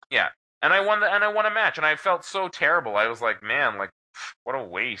 Yeah. And I won a match, and I felt so terrible. I was like, man, like, what a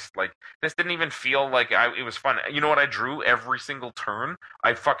waste. Like, this didn't even feel like it was fun. You know what I drew every single turn?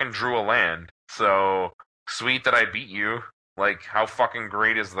 I fucking drew a land. So, sweet that I beat you. Like, how fucking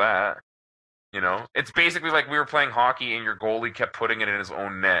great is that? It's basically like we were playing hockey and your goalie kept putting it in his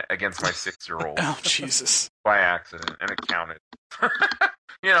own net against my 6-year-old. Oh, Jesus. By accident, and it counted.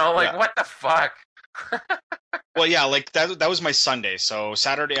 What the fuck? Well, yeah, like, that was my Sunday. So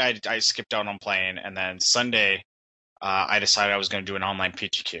Saturday I skipped out on playing, and then Sunday I decided I was going to do an online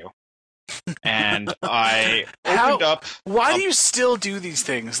PTQ. And I opened up. Why do you still do these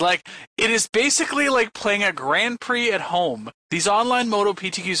things? Like, it is basically like playing a Grand Prix at home. These online Moto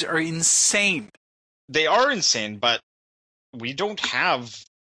PTQs are insane. They are insane, but we don't have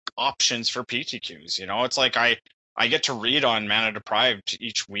options for PTQs. You know, it's like I get to read on Mana Deprived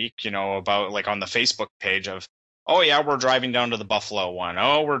each week, you know, about like on the Facebook page of, oh yeah, we're driving down to the Buffalo one.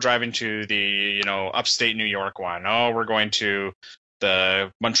 Oh, we're driving to the, you know, upstate New York one. Oh, we're going to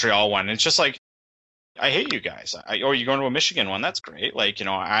the Montreal one. It's just like, I hate you guys. Oh, you're going to a Michigan one. That's great. Like, you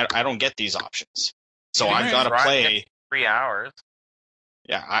know, I don't get these options. So I've got to play 3 hours.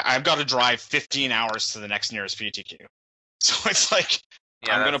 Yeah, I've got to drive 15 hours to the next nearest PTQ. So it's like,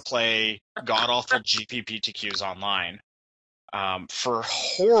 I'm going to play god-awful GP PTQs online for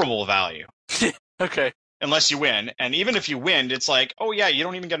horrible value. Okay. Unless you win. And even if you win, it's like, oh yeah, you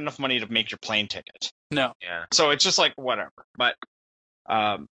don't even get enough money to make your plane ticket. No. Yeah. So it's just like, whatever. But,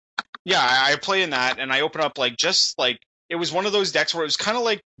 yeah, I play in that, and I open up, like, just, like, it was one of those decks where it was kind of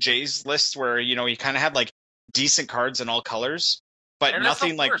like Jay's list where, you know, he kind of had, like, decent cards in all colors, but And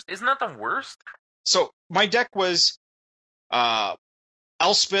nothing like... Isn't that the worst? So, my deck was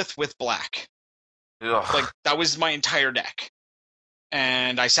Elspeth with black. Ugh. Like, that was my entire deck.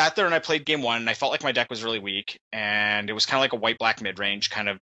 And I sat there and I played game one, and I felt like my deck was really weak, and it was kind of like a white-black mid-range kind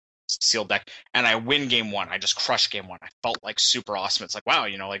of sealed deck, and I win game one. I just crushed game one. I felt like super awesome. It's like, wow,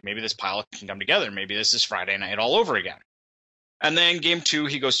 you know, like maybe this pile can come together. Maybe this is Friday night all over again. And then game two,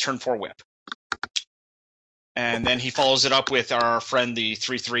 he goes turn 4 whip. And then he follows it up with our friend, the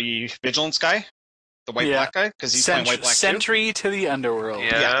 3/3 vigilance guy, the white-black guy, because he's playing white-black too. Sentry to the underworld.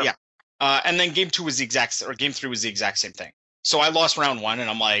 Yeah. And then game 2 was game 3 was the exact same thing. So I lost round 1, and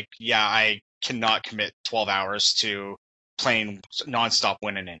I'm like, yeah, I cannot commit 12 hours to playing nonstop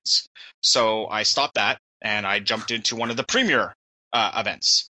win-and-ins. So I stopped that, and I jumped into one of the Premier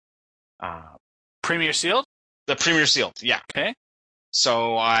events. Premier Sealed? The Premier Sealed, yeah. Okay.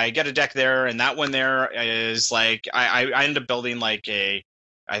 So I get a deck there, and that one there is like, I ended up building like I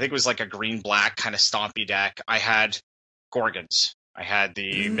think it was like a green-black kind of stompy deck. I had Gorgons. I had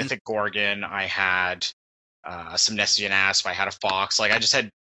the Mythic Gorgon. I had some Nessian Asp. I had a Fox. Like, I just had,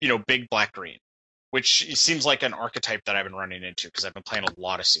 you know, big black-green, which seems like an archetype that I've been running into because I've been playing a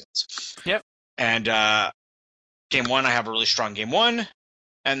lot of Seals. Yep. And game 1, I have a really strong game 1.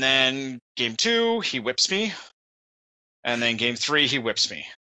 And then game 2, he whips me. And then game 3, he whips me.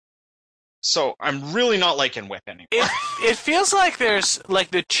 So I'm really not liking whip anymore. It feels like there's like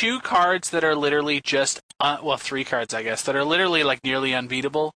the 2 cards that are literally just, 3 cards, I guess, that are literally like nearly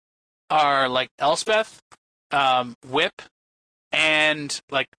unbeatable are like Elspeth, Whip, and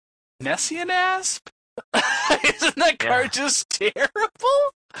like Nessian Asp? Isn't that card just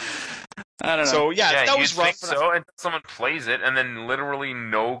terrible? I don't know. So yeah, that was rough. So, and someone plays it, and then literally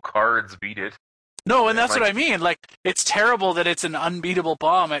no cards beat it. No, and that's what I mean. Like, it's terrible that it's an unbeatable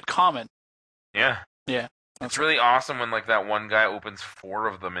bomb at common. Yeah. Yeah. It's really awesome when like that one guy opens 4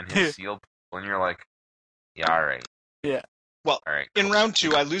 of them in his sealed pool, and you're like, yeah, all right. Yeah. Well, all right, in round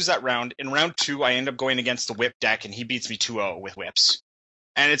 2, I lose that round. In round 2, I end up going against the whip deck, and he beats me 2-0 with whips.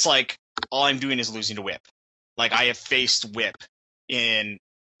 And it's like, all I'm doing is losing to whip. Like, I have faced whip in...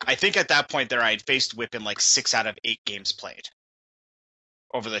 I think at that point there, I had faced whip in like 6 out of 8 games played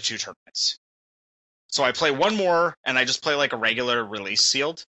over the 2 tournaments. So I play one more, and I just play like a regular release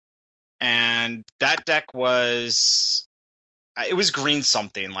sealed. And that deck was... It was green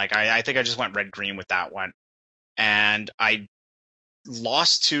something. Like, I think I just went red-green with that one. And I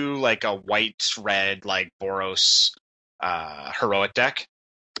lost to like a white-red, like Boros heroic deck.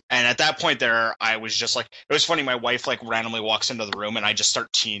 And at that point there, I was just like... It was funny, my wife like randomly walks into the room, and I just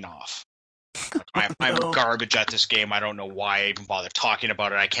start teeing off. Like, I'm garbage at this game. I don't know why I even bother talking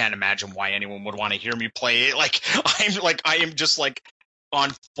about it. I can't imagine why anyone would want to hear me play it. I am just like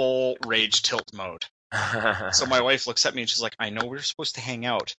on full rage tilt mode. So my wife looks at me and she's like, I know we're supposed to hang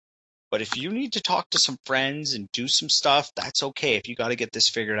out, but if you need to talk to some friends and do some stuff, that's okay if you got to get this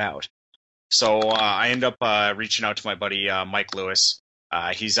figured out. So I end up reaching out to my buddy Mike Lewis.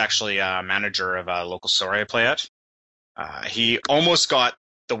 He's actually a manager of a local store I play at. He almost got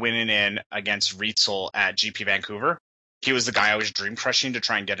the winning in against Rietzel at GP Vancouver. He was the guy I was dream crushing to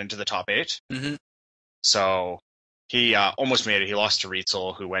try and get into the top 8. Mm-hmm. So he almost made it. He lost to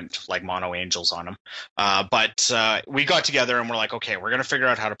Rietzel, who went like mono angels on him. But we got together and we're like, okay, we're going to figure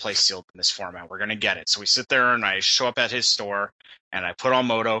out how to play sealed in this format. We're going to get it. So we sit there and I show up at his store and I put on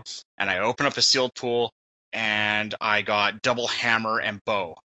Moto and I open up a sealed pool and I got double hammer and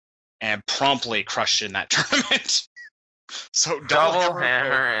bow and promptly crushed in that tournament. So double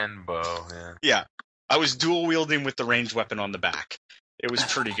hammer and bow. Yeah. Yeah. I was dual wielding with the ranged weapon on the back. It was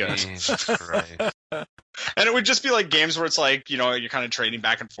pretty good. Jesus Christ. And it would just be like games where it's like, you know, you're kind of trading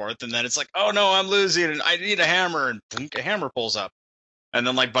back and forth, and then it's like, oh no, I'm losing, and I need a hammer, and boom, a hammer pulls up. And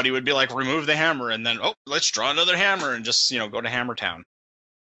then like Buddy would be like, remove the hammer, and then, oh, let's draw another hammer, and just, you know, go to Hammer Town.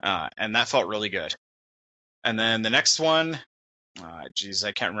 And that felt really good. And then the next one, geez,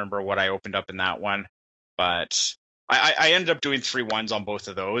 I can't remember what I opened up in that one, but I ended up doing 3-1s on both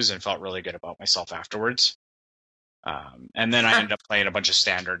of those and felt really good about myself afterwards. And then I ended up playing a bunch of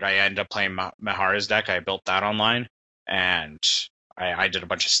standard. I ended up playing Mahara's deck. I built that online, and I did a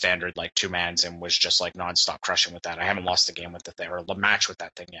bunch of standard, like 2-mans, and was just like nonstop crushing with that. I haven't lost a game with the thing or the match with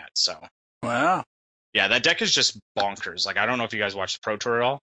that thing yet. So Wow. yeah, that deck is just bonkers. Like, I don't know if you guys watched the Pro Tour at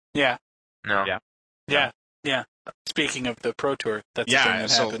all. Yeah. No. Yeah. Speaking of the Pro Tour, that's the thing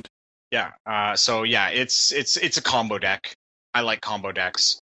that happened. Yeah. So yeah, it's a combo deck. I like combo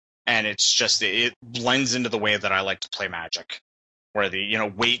decks, and it's just it blends into the way that I like to play Magic, where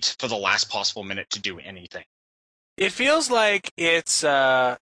wait for the last possible minute to do anything. It feels like it's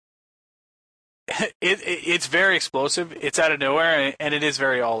it's very explosive. It's out of nowhere, and it is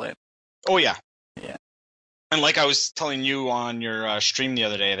very all in. Oh yeah. Yeah. And like I was telling you on your stream the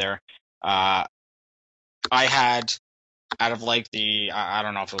other day there, I had, out of like I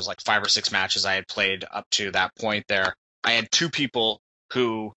don't know if it was like 5 or 6 matches I had played up to that point there, I had 2 people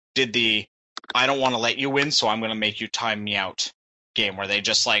who did the I don't want to let you win, so I'm going to make you time me out game, where they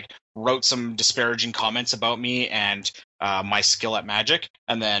just like wrote some disparaging comments about me and my skill at Magic,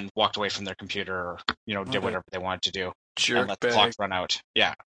 and then walked away from their computer, or did whatever they wanted to do, and let the clock run out.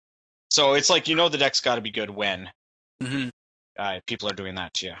 Yeah. So it's like, the deck's got to be good when people are doing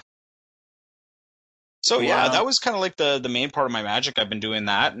that to you. So yeah, that was kind of like the main part of my Magic. I've been doing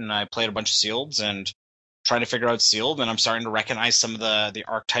that, and I played a bunch of sealeds and trying to figure out sealed, and I'm starting to recognize some of the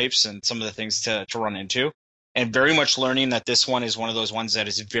archetypes and some of the things to run into, and very much learning that this one is one of those ones that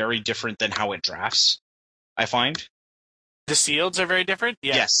is very different than how it drafts, I find. The sealeds are very different?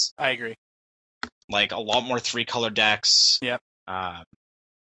 Yeah, yes. I agree. Like a lot more 3-color decks. Yep.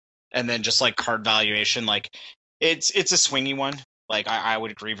 And then just like card valuation, like it's a swingy one. Like I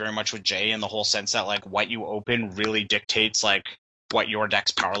would agree very much with Jay in the whole sense that like what you open really dictates like what your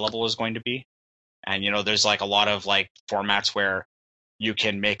deck's power level is going to be. And there's like a lot of like formats where you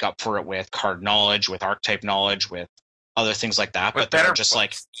can make up for it with card knowledge, with archetype knowledge, with other things like that. But they're just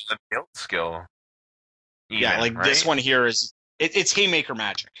like the build skill. Even, yeah, like right? this one here is it's Haymaker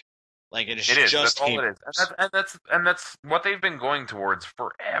Magic. Like it is just that's all it is. And that's what they've been going towards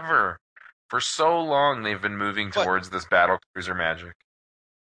forever. For so long, they've been moving towards this battle cruiser Magic.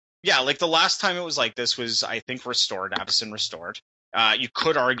 Yeah, like the last time it was like this was, I think, Restored, Avacyn Restored. You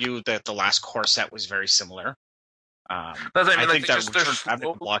could argue that the last core set was very similar. I think that Return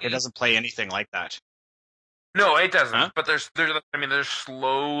Cabinet block, it doesn't play anything like that. No, it doesn't. Huh? But they're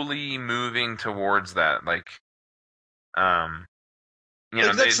slowly moving towards that. Like,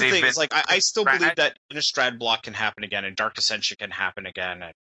 that's the thing. It's like I still believe that Innistrad block can happen again, and Dark Ascension can happen again,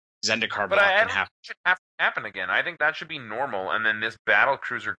 and Zendikar block can happen. It should have to happen again. I think that should be normal, and then this battle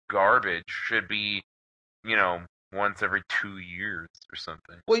cruiser garbage should be, once every 2 years or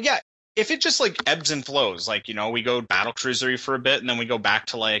something. Well, yeah, if it just like ebbs and flows, like we go battle cruisery for a bit, and then we go back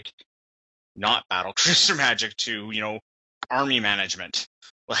to like not battle cruiser Magic to army management,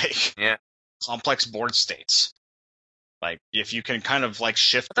 like complex board states. Like if you can kind of like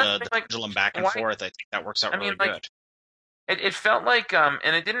shift the pendulum back and forth, I think that works out really good. It felt like and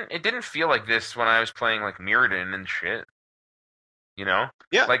it didn't feel like this when I was playing like Mirrodin and shit.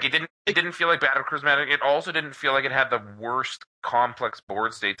 Yeah. Like it didn't feel like Battle Cruiser Magic. It also didn't feel like it had the worst complex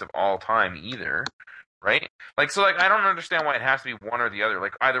board states of all time either. Right? Like I don't understand why it has to be one or the other.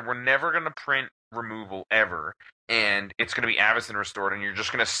 Like either we're never gonna print removal ever, and it's gonna be Avacyn Restored, and you're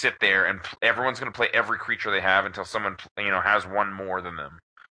just gonna sit there and everyone's gonna play every creature they have until someone has one more than them.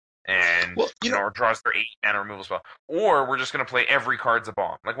 And or draws their 8 mana removal spell, or we're just gonna play every card's a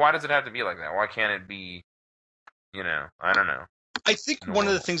bomb. Like, why does it have to be like that? Why can't it be? I don't know. I think one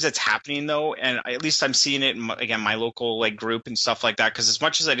of the things that's happening though, and at least I'm seeing it in my local like group and stuff like that. Because as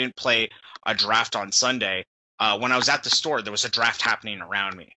much as I didn't play a draft on Sunday, when I was at the store, there was a draft happening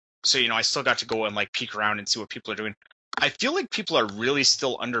around me. So I still got to go and like peek around and see what people are doing. I feel like people are really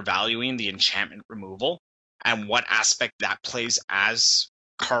still undervaluing the enchantment removal and what aspect that plays as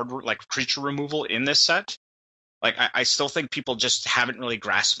card like creature removal in this set. Like I still think people just haven't really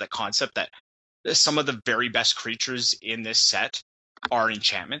grasped the concept that some of the very best creatures in this set are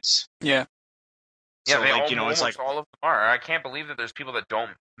enchantments. Yeah. Yeah, so, it's like all of them are. I can't believe that there's people that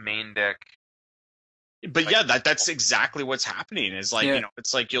don't main deck. But that's exactly what's happening. Is like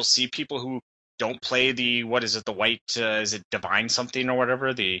it's like you'll see people who don't play the what is it? The white is it divine something or whatever?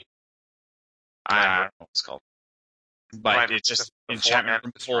 I don't know what it's called, but it's just the enchantment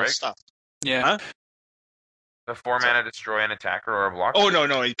removal stuff. Yeah. Huh? The 4-mana destroy an attacker or a blocker. Oh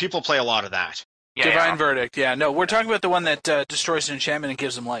no! People play a lot of that. Yeah, Divine Verdict. Yeah, no, we're talking about the one that destroys an enchantment and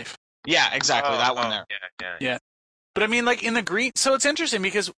gives them life. Yeah, exactly. That one there. Yeah. But I mean, like in the green, so it's interesting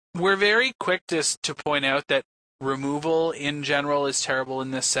because we're very quick to point out that removal in general is terrible in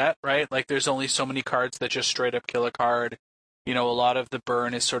this set, right? Like there's only so many cards that just straight up kill a card. You know, a lot of the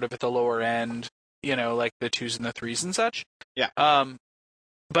burn is sort of at the lower end, you know, like the 2s and the 3s and such. Yeah.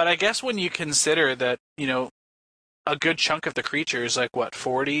 But I guess when you consider that, you know, a good chunk of the creatures, like what,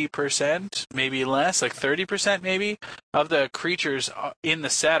 40%, maybe less, like 30% maybe, of the creatures in the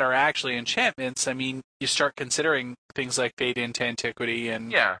set are actually enchantments. I mean, you start considering things like Fade into Antiquity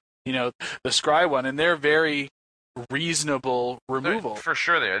and, you know, the Scry one, and they're very reasonable removal. For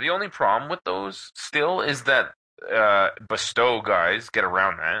sure they are. The only problem with those still is that bestow guys get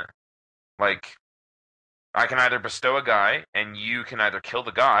around that. Like, I can either bestow a guy, and you can either kill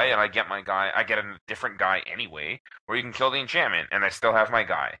the guy, and I get a different guy anyway, or you can kill the enchantment, and I still have my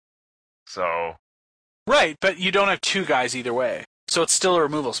guy. So... Right, but you don't have 2 guys either way, so it's still a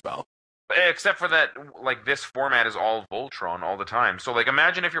removal spell. Except for that, like, this format is all Voltron all the time. So, like,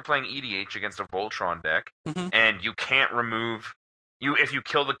 imagine if you're playing EDH against a Voltron deck, and you can't remove... If you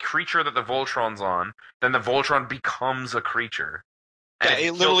kill the creature that the Voltron's on, then the Voltron becomes a creature. Yeah,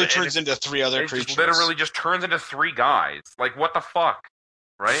 it literally turns into 3 other creatures. It literally just turns into 3 guys. Like, what the fuck?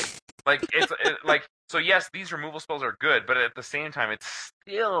 Right? Like, like, so yes, these removal spells are good, but at the same time, it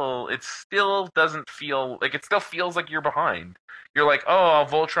still doesn't feel, like, it still feels like you're behind. You're like, oh, I'll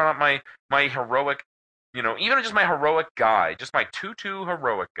Voltron up my heroic, you know, even just my heroic guy, just my 2/2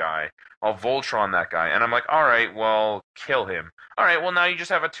 heroic guy, I'll Voltron that guy, and I'm like, alright, well, kill him. Alright, well, now you just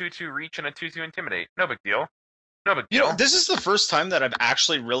have a 2/2 reach and a 2/2 intimidate. No big deal. No big deal. You know, this is the first time that I've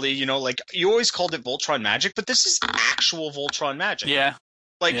actually really, you know, like, you always called it Voltron magic, but this is actual Voltron magic. Yeah.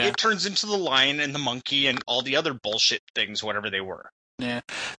 Like, it turns into the lion and the monkey and all the other bullshit things, whatever they were. Yeah.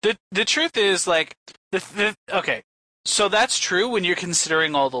 The truth is, like, okay, so that's true when you're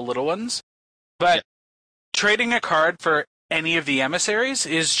considering all the little ones, but trading a card for any of the emissaries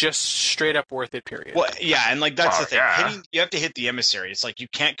is just straight up worth it, period. Well, yeah, and, like, that's the thing. You have to hit the emissary. It's like, you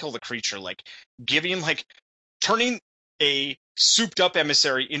can't kill the creature. Like, turning a souped-up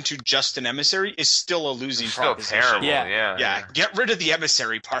emissary into just an emissary is still a losing proposition. Terrible. Yeah. Get rid of the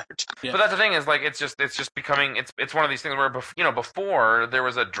emissary part. Yeah. But that's the thing is, like, it's just becoming it's one of these things where, you know, before there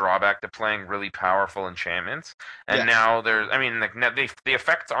was a drawback to playing really powerful enchantments, and now there's, I mean, like, the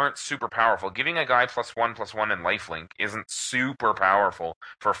effects aren't super powerful. Giving a guy +1/+1 and lifelink isn't super powerful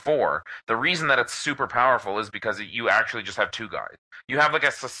for 4. The reason that it's super powerful is because you actually just have 2 guys. You have, like,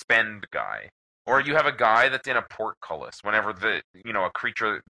 a suspend guy. Or you have a guy that's in a portcullis. Whenever a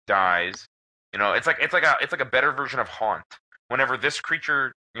creature dies, you know, it's like a better version of Haunt. Whenever this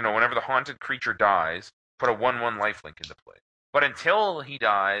creature, you know, whenever the haunted creature dies, put a 1/1 lifelink into play. But until he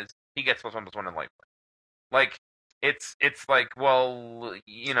dies, he gets +1/+1 and lifelink. Like, it's like, well,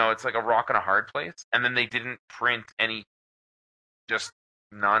 you know, it's like a rock and a hard place. And then they didn't print any just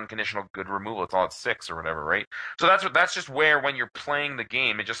non-conditional good removal. It's all at 6 or whatever, right? So that's just where, when you're playing the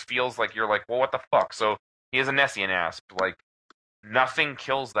game, it just feels like you're like, well, what the fuck? So he has a Nessian Asp. Like, nothing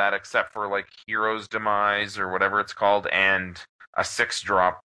kills that except for, like, Hero's Demise or whatever it's called, and a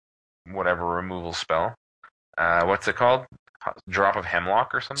 6-drop whatever removal spell. What's it called? Drop of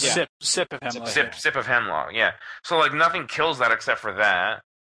Hemlock or something? Sip of Hemlock. Sip of Hemlock, yeah. So, like, nothing kills that except for that.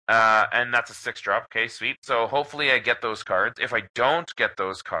 And that's a 6-drop. Okay, sweet. So hopefully I get those cards. If I don't get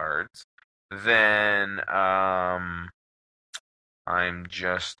those cards, then I'm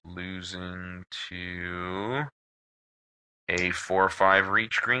just losing to a 4/5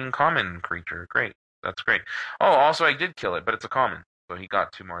 reach green common creature. Great. That's great. Oh, also I did kill it, but it's a common. So he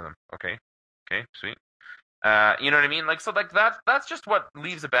got 2 more of them. Okay, sweet. You know what I mean? Like, so, like, that's just what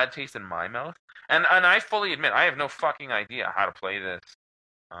leaves a bad taste in my mouth. And I fully admit, I have no fucking idea how to play this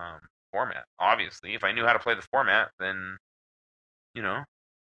format. Obviously, if I knew how to play the format, then, you know,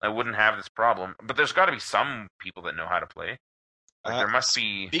 I wouldn't have this problem. But there's got to be some people that know how to play. Like, there must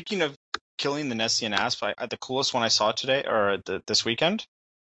be. Speaking of killing the Nessian Asp, the coolest one I saw today, or this weekend,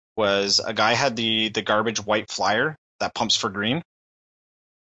 was a guy had the garbage white flyer that pumps for green,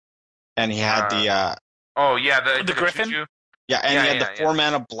 and he had the Griffin. Yeah, and he had the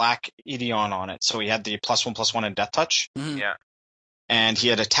 4-mana black Edeon on it, so he had the +1/+1 and Death Touch. Mm-hmm. Yeah. And he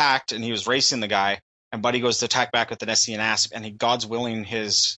had attacked, and he was racing the guy, and Buddy goes to attack back with the Nessian Asp, and he God's willing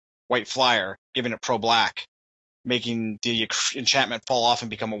his white flyer, giving it pro-black. making the enchantment fall off and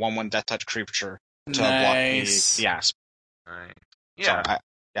become a 1/1 death touch creature to block the Asp. Nice.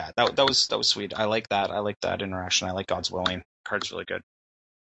 Yeah. So that was sweet. I like that. I like that interaction. I like God's Willing. Card's really good.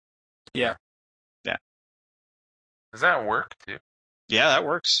 Yeah. Yeah. Does that work too? Yeah, that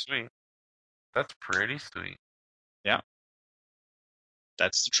works. Sweet. That's pretty sweet. Yeah.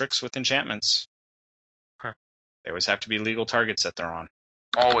 That's the tricks with enchantments. Huh. They always have to be legal targets that they're on.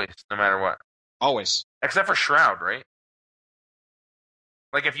 Always, no matter what. Always. Except for Shroud, right?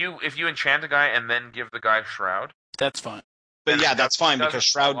 Like if you enchant a guy and then give the guy Shroud. That's fine. But yeah, that's fine because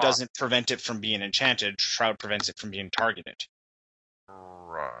Shroud fall off. doesn't prevent it from being enchanted. Shroud prevents it from being targeted.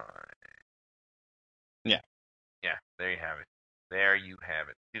 Right. Yeah. Yeah, there you have it. There you have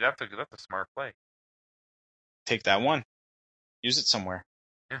it. See, that's a smart play. Take that one. Use it somewhere.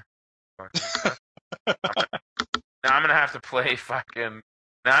 Fucking Now I'm gonna have to play fucking.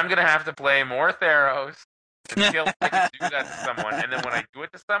 Now I'm gonna have to play more Theros until I can do that to someone, and then when I do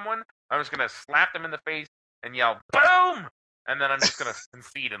it to someone, I'm just gonna slap them in the face and yell "Boom!" and then I'm just gonna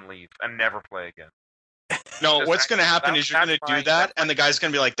concede and leave and never play again. No, what's gonna happen is you're gonna do that, and the guy's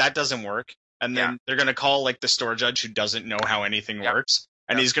gonna be like, "That doesn't work," and then they're gonna call like the store judge who doesn't know how anything works,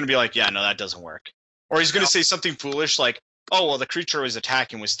 and he's gonna be like, "Yeah, no, that doesn't work," or he's gonna say something foolish like, "Oh, well, the creature was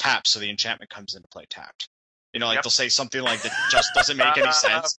attacking was tapped, so the enchantment comes into play tapped." You know, like they'll say something like that just doesn't make any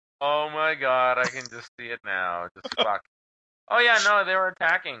sense. Oh my god, I can just see it now. Just fuck. Oh yeah, no, they were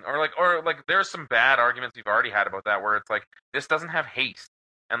attacking, or like there's some bad arguments we've already had about that, where it's like this doesn't have haste,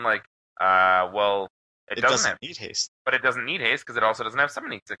 and like, well, it doesn't need haste, but it doesn't need haste because it also doesn't have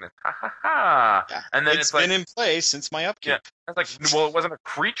summoning sickness. Ha ha ha! Yeah. And then it's like, been in play since my upkeep. Yeah, it's like, well, it wasn't a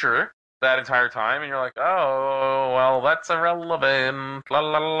creature that entire time, and you're like, oh, well, that's irrelevant. La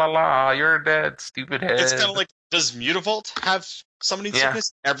la la la, you're dead, stupid head. It's kind of like, does Mutavault have summoning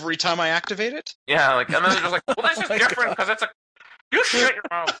sickness every time I activate it? Yeah, like, and then they're just like, well, this is different because it's a. You shut your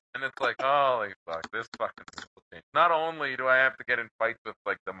mouth! And it's like, holy fuck, this fucking thing. Not only do I have to get in fights with,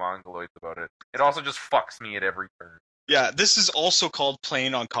 like, the Mongoloids about it, it also just fucks me at every turn. Yeah, this is also called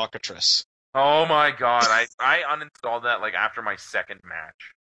playing on Cockatrice. Oh my god, I uninstalled that, like, after my second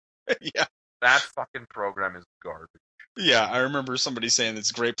match. Yeah. That fucking program is garbage. Yeah, I remember somebody saying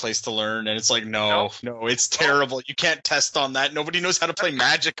it's a great place to learn, and it's like, no, it's terrible. You can't test on that. Nobody knows how to play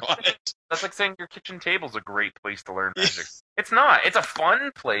Magic on it. That's like saying your kitchen table's a great place to learn Magic. It's not. It's a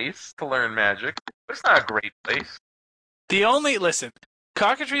fun place to learn Magic, but it's not a great place. Listen,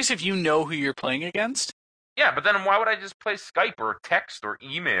 Cockatrice, if you know who you're playing against. Yeah, but then why would I just play Skype or text or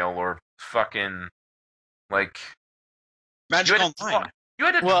email or fucking, like... Magic Online. You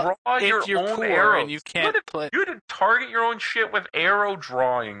had to draw your own arrows. And you can't play. You had to target your own shit with arrow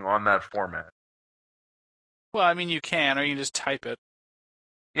drawing on that format. Well, I mean, you can, or you can just type it.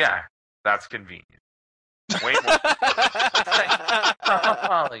 Yeah, that's convenient. Way more.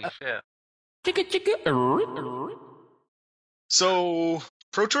 Holy shit. So,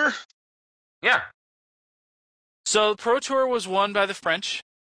 Pro Tour? Yeah. So, Pro Tour was won by the French.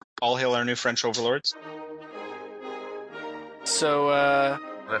 All hail our new French overlords. So,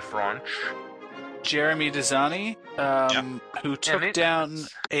 the French. Jeremey Desani, who took down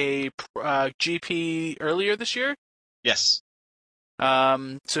a GP earlier this year. Yes.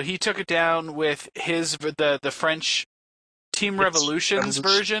 So he took it down with the French Team Revolution's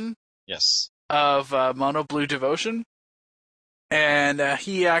version. Yes. Of Mono Blue Devotion. And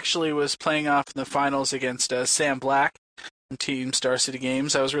he actually was playing off in the finals against Sam Black from Team Star City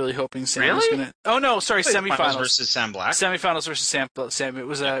Games. I was really hoping Sam was going to... Oh, no, sorry, semifinals. Finals versus Sam Black? Semifinals versus Sam. It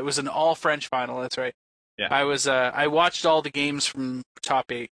was an all-French final, that's right. Yeah. I watched all the games from top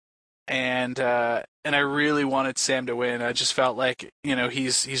 8, and I really wanted Sam to win. I just felt like,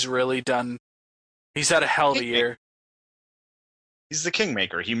 he's really done... He's had a hell of a year. He's the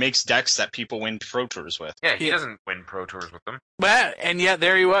kingmaker. He makes decks that people win Pro Tours with. Yeah, he doesn't win Pro Tours with them. But and yet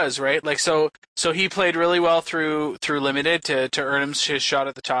there he was, right? Like so he played really well through limited to earn him his shot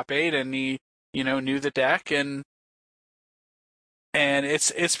at the top 8, and he knew the deck, and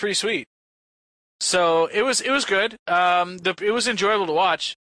it's pretty sweet. So it was good. It was enjoyable to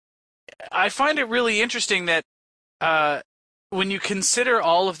watch. I find it really interesting that when you consider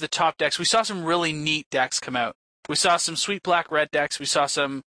all of the top decks, we saw some really neat decks come out. We saw some sweet black-red decks. We saw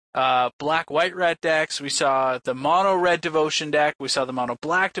some black-white-red decks. We saw the mono-red devotion deck. We saw the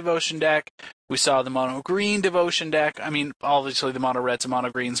mono-black devotion deck. We saw the mono-green devotion deck. I mean, obviously the mono-reds and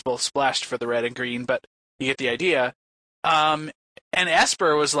mono-greens both splashed for the red and green, but you get the idea. And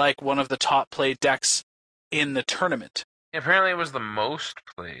Esper was like one of the top-played decks in the tournament. Apparently it was the most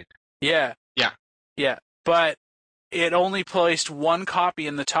played. Yeah. Yeah. Yeah. But it only placed one copy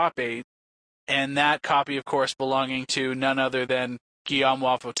in the top 8. and that copy, of course, belonging to none other than Guillaume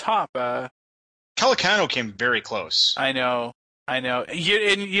Wafo-Top. Calicano came very close. I know.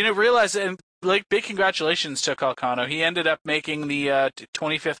 You realize, and like, big congratulations to Calicano. He ended up making the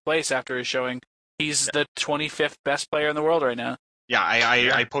 25th place after his showing. He's the 25th best player in the world right now. Yeah,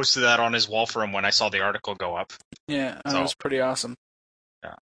 I posted that on his wall for him when I saw the article go up. Yeah, that was pretty awesome.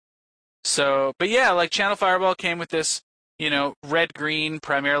 Yeah. So, but yeah, like Channel Fireball came with this, red-green,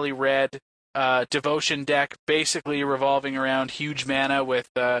 primarily red, devotion deck, basically revolving around huge mana with,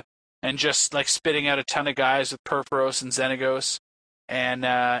 and just like spitting out a ton of guys with Purphoros and Xenagos,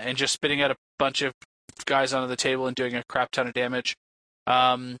 and just spitting out a bunch of guys onto the table and doing a crap ton of damage.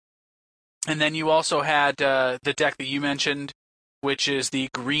 And then you also had the deck that you mentioned, which is the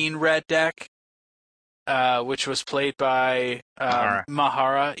green-red deck, which was played by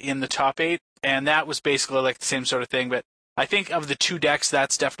Mahara in the top 8, and that was basically like the same sort of thing, but I think of the two decks,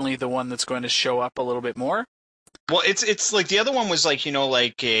 that's definitely the one that's going to show up a little bit more. Well, it's like the other one was like,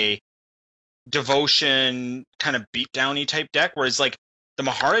 like a devotion kind of beatdowny type deck, whereas like the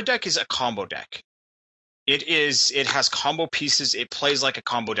Mahara deck is a combo deck. It has combo pieces, it plays like a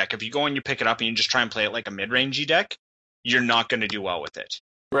combo deck. If you go and you pick it up and you just try and play it like a mid-rangey deck, you're not going to do well with it.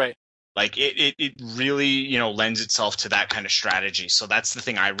 Right. Like, it really, lends itself to that kind of strategy. So that's the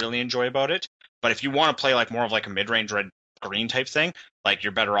thing I really enjoy about it. But if you want to play like more of like a mid-range red-green type thing, like,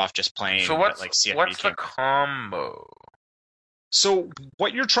 you're better off just playing what's CFB the combo? So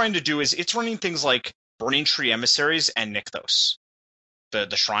what you're trying to do is it's running things like Burning Tree Emissaries and Nykthos,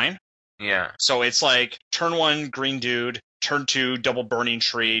 the shrine. Yeah. So it's like turn 1, green dude, turn 2, double Burning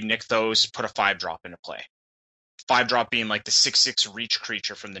Tree, Nykthos, put a 5-drop into play. 5-drop being like the 6/6 reach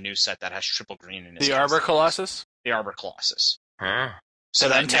creature from the new set that has triple green in its The Arbor Colossus? The Arbor Colossus. Huh. So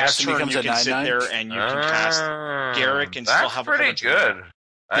then that next turn becomes you a can sit 9/9? there and you can cast Garrick and still have a pretty bunch of good.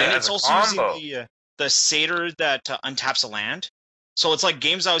 And it's a also combo. using the Satyr that untaps a land. So it's like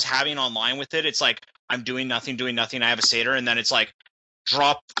games I was having online with it. It's like I'm doing nothing. I have a Satyr, and then it's like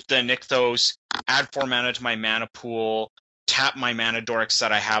drop the Nykthos, add 4 mana to my mana pool, tap my mana dorks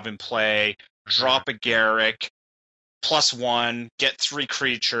that I have in play, drop a Garrick, +1, get 3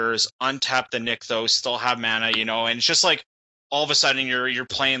 creatures, untap the Nykthos, still have mana, and it's just like all of a sudden you're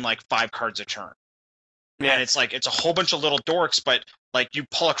playing like 5 cards a turn. Yeah. And it's like it's a whole bunch of little dorks, but like you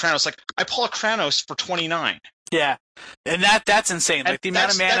pull a Kranos, like I pull a Kranos for 29. Yeah, and that's insane. Like the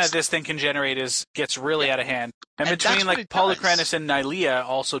amount of mana this thing can generate gets really out of hand. And between like Polychronos and Nylea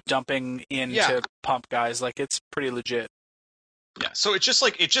also dumping in to pump guys, like it's pretty legit. Yeah, so it's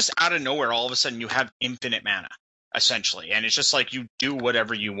just out of nowhere, all of a sudden you have infinite mana, essentially, and it's just like you do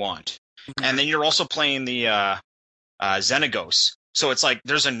whatever you want. Mm-hmm. And then you're also playing the Xenagos, so it's like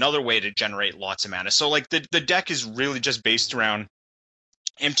there's another way to generate lots of mana. So like the deck is really just based around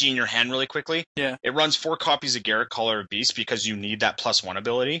emptying your hand really quickly. Yeah. It runs 4 copies of Garrett, Caller of Beast because you need that +1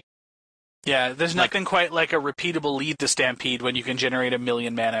 ability. Yeah, there's nothing quite like a repeatable lead to Stampede when you can generate 1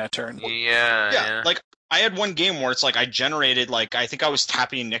 million mana a turn. Yeah. Like I had one game where it's like I generated I think I was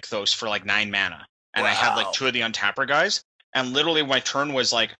tapping Nykthos for like 9 mana. And I had like 2 of the untapper guys. And literally my turn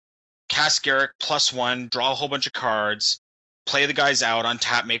was like cast Garrick +1, draw a whole bunch of cards, play the guys out,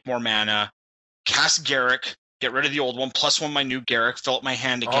 untap, make more mana, cast Garrick, get rid of the old one, +1 my new Garrick, fill up my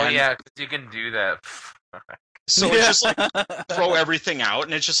hand again. Oh yeah, because you can do that. So it's just like throw everything out,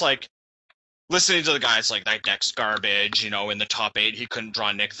 and it's just like listening to the guys like that deck's garbage, in the top 8 he couldn't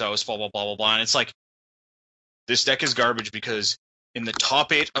draw Nykthos, blah blah blah blah blah. And it's like this deck is garbage because in the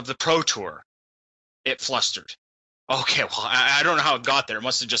top 8 of the Pro Tour, it flustered. Okay, well, I don't know how it got there. It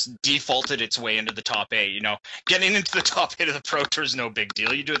must have just defaulted its way into the top 8, Getting into the top 8 of the Pro Tour is no big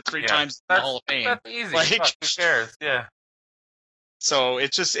deal. You do it 3 times in the Hall of Fame. That's easy. Fuck, who cares? Yeah. So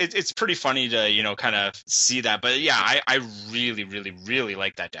it's just, it's pretty funny to, kind of see that. But yeah, I really, really, really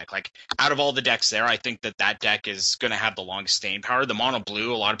like that deck. Like, out of all the decks there, I think that deck is going to have the longest staying power. The mono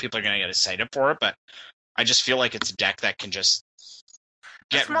blue, a lot of people are going to get excited for it, but I just feel like it's a deck that can just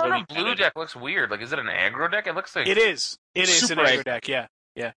this mono blue deck looks weird. Like, is it an aggro deck? It looks like it is. It is an aggro deck. Yeah.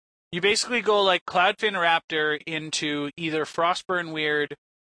 You basically go like Cloudfin Raptor into either Frostburn Weird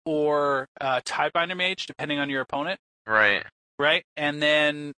or Tidebinder Mage, depending on your opponent. Right. And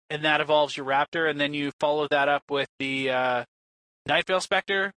that evolves your Raptor, and then you follow that up with the Nightveil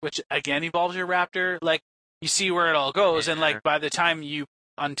Spectre, which again evolves your Raptor. Like, you see where it all goes, and like by the time you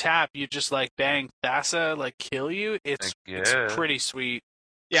untap, you just like bang Thassa, like kill you. It's pretty sweet.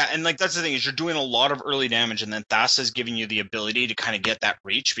 Yeah, and like that's the thing is you're doing a lot of early damage, and then Thassa's giving you the ability to kind of get that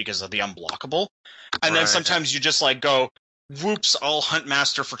reach because of the unblockable. And then sometimes you just like go, whoops, I'll Hunt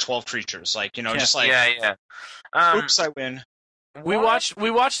Master for 12 creatures. Like, just like, yeah. Oops, I win. We watched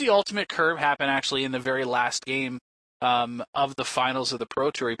the ultimate curve happen actually in the very last game of the finals of the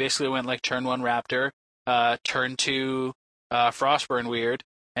Pro Tour. He basically went like turn 1 Raptor, turn 2 Frostburn Weird,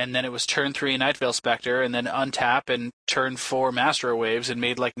 and then it was turn 3 Night Veil Spectre, and then untap and turn 4 Master Waves and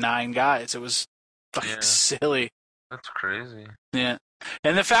made like 9 guys. It was fucking silly. That's crazy. Yeah.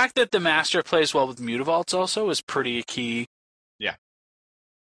 And the fact that the Master plays well with Mutavaults also is pretty key. Yeah.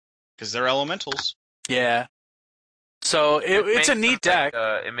 Because they're elementals. Yeah. So it's a neat deck.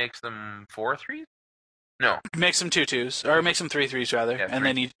 It makes them 4/3s? No. It makes them 2/2s, or it makes them 3/3s rather, Yeah, and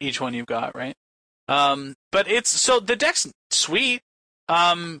then each one you've got, right? But the deck's sweet.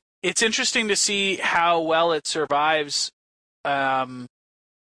 It's interesting to see how well it survives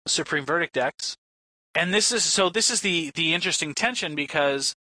Supreme Verdict decks. And this is the interesting tension,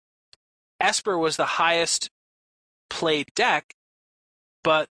 because Esper was the highest played deck,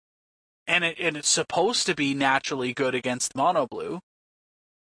 but it's supposed to be naturally good against mono blue,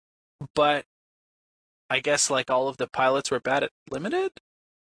 but I guess like all of the pilots were bad at limited.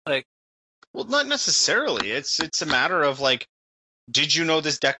 Like, well, not necessarily. It's a matter of like, did you know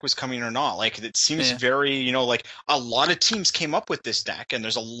this deck was coming or not? Like, it seems very, like a lot of teams came up with this deck, and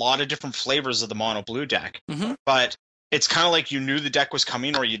there's a lot of different flavors of the mono blue deck. Mm-hmm. But it's kind of like you knew the deck was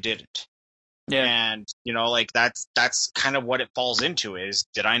coming or you didn't. Yeah. And, like that's kind of what it falls into is,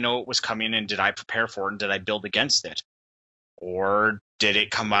 did I know it was coming and did I prepare for it and did I build against it? Or did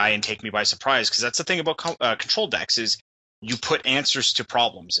it come by and take me by surprise? Because that's the thing about control decks is you put answers to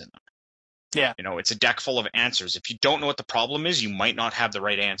problems in them. Yeah. It's a deck full of answers. If you don't know what the problem is, you might not have the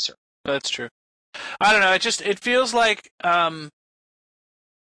right answer. That's true. I don't know. It feels like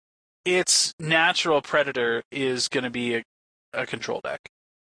its natural predator is going to be a control deck.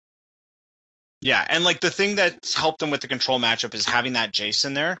 Yeah, and like the thing that's helped them with the control matchup is having that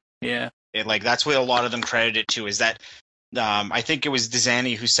Jason there. Yeah. That's what a lot of them credit it to, is that I think it was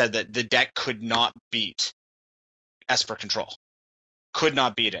Dizani who said that the deck could not beat Esper Control. Could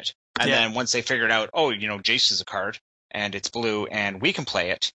not beat it. And then once they figured out, Jace is a card, and it's blue, and we can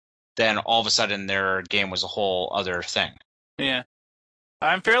play it, then all of a sudden their game was a whole other thing. Yeah.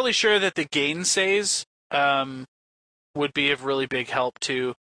 I'm fairly sure that the gainsays would be of really big help,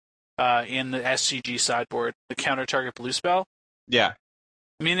 too, in the SCG sideboard, the counter-target blue spell. Yeah.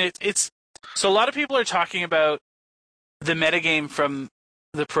 I mean, it's... So a lot of people are talking about the metagame from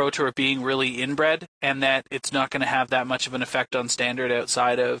the Pro Tour being really inbred, and that it's not going to have that much of an effect on Standard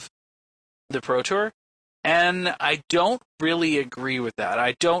outside of the Pro Tour, and I don't really agree with that.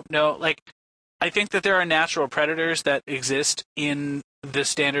 I don't know, I think that there are natural predators that exist in the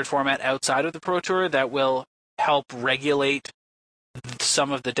Standard format outside of the Pro Tour that will help regulate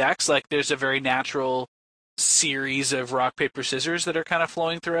some of the decks. Like, there's a very natural series of rock, paper, scissors that are kind of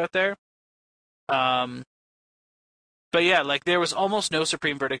flowing throughout there. But yeah, like, there was almost no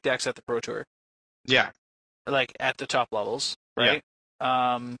Supreme Verdict decks at the Pro Tour. Yeah. Like, at the top levels, right?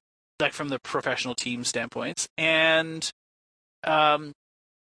 Yeah. Like from the professional team standpoints, and there's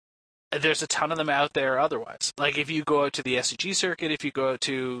a ton of them out there otherwise. Like, if you go out to the SCG circuit, if you go out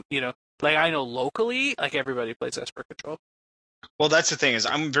to, like, I know locally, like, everybody plays Esper Control. Well, that's the thing, is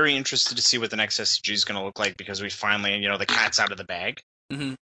I'm very interested to see what the next SCG is going to look like, because we finally, the cat's out of the bag.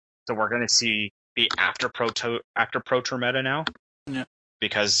 Mm-hmm. So we're going to see the after Pro Tour meta now. Yeah.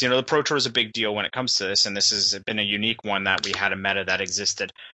 Because, the Pro Tour is a big deal when it comes to this, and this has been a unique one that we had a meta that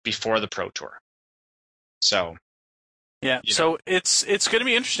existed before the Pro Tour. So. Yeah, so it's going to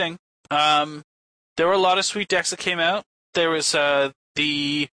be interesting. There were a lot of sweet decks that came out. There was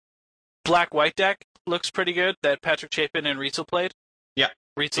the black-white deck, looks pretty good, that Patrick Chapin and Rietzel played. Yeah.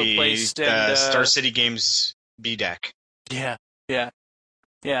 Rietzel placed. The Star City Games B deck. Yeah.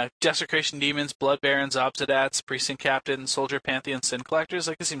 Yeah, Desecration Demons, Blood Barons, Obsidats, Precinct Captain, Soldier Pantheon, Sin Collectors.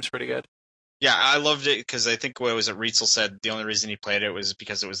 Like, this seems pretty good. Yeah, I loved it because I think what was it, Rietzel said the only reason he played it was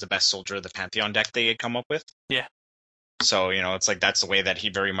because it was the best Soldier of the Pantheon deck they had come up with. Yeah. So, it's like that's the way that he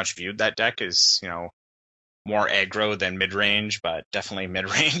very much viewed that deck is, more aggro than mid-range, but definitely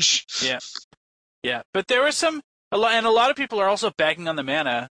mid-range. Yeah. Yeah, but there was a lot of people are also bagging on the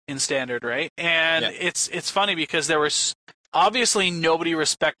mana in Standard, right? And it's funny because there was obviously nobody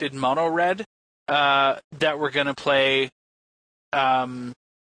respected mono red that were going to play the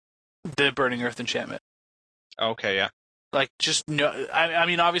Burning Earth enchantment. Okay, yeah. Like, just no. I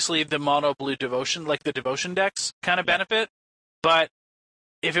mean, obviously the mono blue devotion, like the devotion decks, kind of benefit. But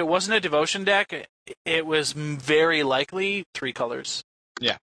if it wasn't a devotion deck, it was very likely 3 colors.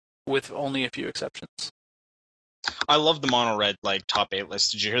 Yeah. With only a few exceptions. I love the mono red top 8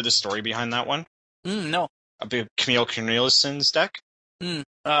 list. Did you hear the story behind that one? No. About Camille Cornelison's deck?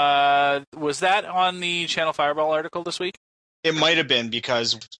 Was that on the Channel Fireball article this week? It might have been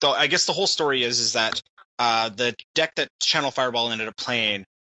because I guess the whole story is that the deck that Channel Fireball ended up playing,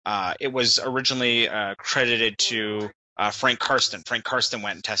 it was originally credited to Frank Karsten. Frank Karsten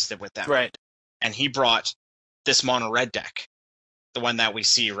went and tested with them. Right. And he brought this mono red deck, the one that we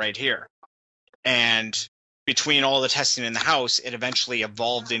see right here. And between all the testing in the house, it eventually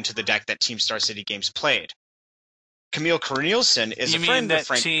evolved into the deck that Team Star City Games played. Camille Corneliuson is a friend of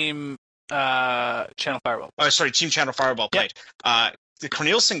Frank. Team Channel Fireball. Oh, sorry, Team Channel Fireball played. Yep. The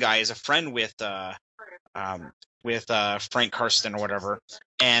Corneliuson guy is a friend with Frank Karsten or whatever,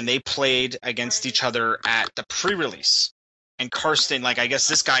 and they played against each other at the pre-release. And Karsten, I guess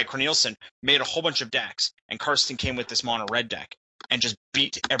this guy, Corneliuson, made a whole bunch of decks, and Karsten came with this mono red deck and just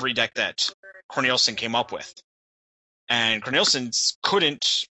beat every deck that Corneliuson came up with. And Corneliuson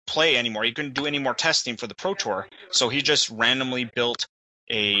couldn't play anymore. He couldn't do any more testing for the Pro Tour, so he just randomly built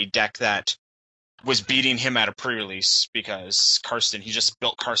a deck that was beating him at a pre-release because he just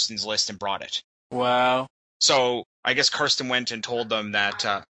built Karsten's list and brought it. Wow. So I guess Karsten went and told them that,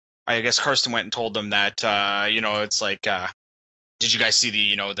 it's like, did you guys see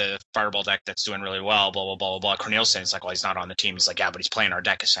the Fireball deck that's doing really well, blah, blah, blah, blah, blah. Corneliuson's like, well, he's not on the team. He's like, yeah, but he's playing our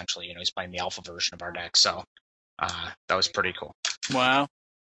deck, essentially. He's playing the alpha version of our deck. So that was pretty cool. Wow.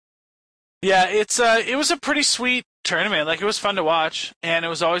 Yeah, it was a pretty sweet tournament. It was fun to watch, and it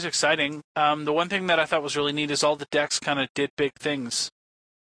was always exciting. The one thing that I thought was really neat is all the decks kind of did big things.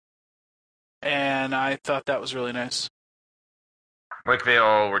 And I thought that was really nice. They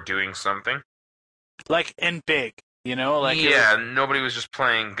all were doing something? And big. Nobody was just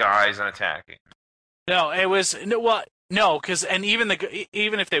playing guys and attacking. No, it was because even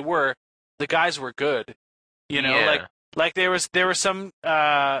if they were, the guys were good. There were some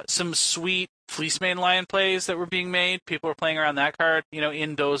sweet Fleecemane Lion plays that were being made. People were playing around that card,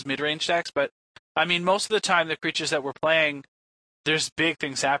 in those mid-range decks. But I mean, most of the time, the creatures that we're playing, there's big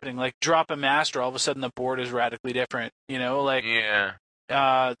things happening. Drop a master, all of a sudden the board is radically different. The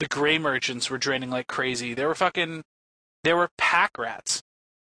Gray Merchants were draining like crazy. They were pack rats.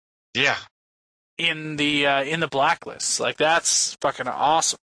 Yeah. In the blacklists. That's fucking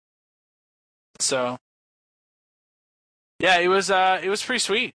awesome. So yeah, it was pretty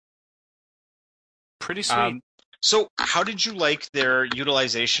sweet. Pretty sweet. So how did you like their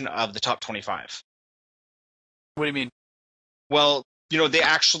utilization of the top 25? What do you mean? Well, they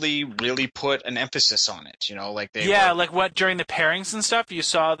actually really put an emphasis on it. What during the pairings and stuff, you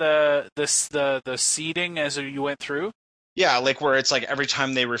saw the seeding as you went through. Yeah, where it's every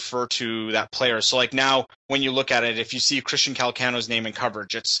time they refer to that player. So now when you look at it, if you see Christian Calcano's name in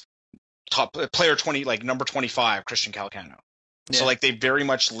coverage, it's top player 20, number 25, Christian Calcano. Yeah. So they very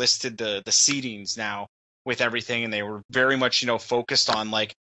much listed the seedings now with everything, and they were very much focused on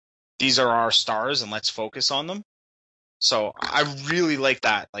these are our stars and let's focus on them. So I really like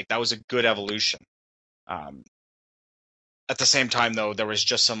that. That was a good evolution. At the same time, though, there was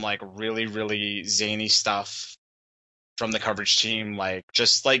just some really, really zany stuff from the coverage team. At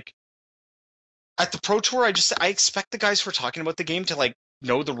the Pro Tour, I expect the guys who are talking about the game to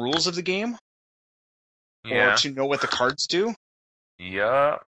know the rules of the game. Yeah. Or to know what the cards do.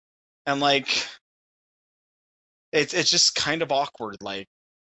 Yeah. And it's just kind of awkward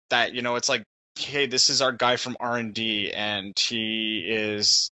that, it's hey, this is our guy from R&D, and he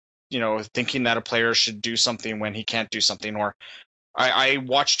is, thinking that a player should do something when he can't do something. Or I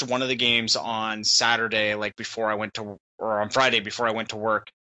watched one of the games on Saturday, or on Friday before I went to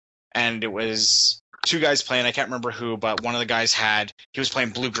work, and it was two guys playing. I can't remember who, but one of the guys he was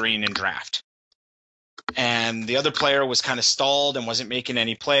playing blue-green in draft. And the other player was kind of stalled and wasn't making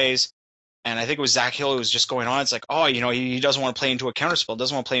any plays. And I think it was Zach Hill who was just going on. It's he doesn't want to play into a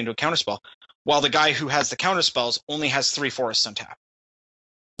counterspell, while the guy who has the counterspells only has 3 forests on tap.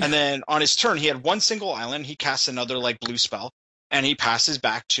 And then on his turn, he had one single island. He casts another blue spell, and he passes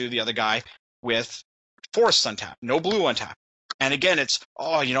back to the other guy with forests on tap, no blue on tap. And again, it's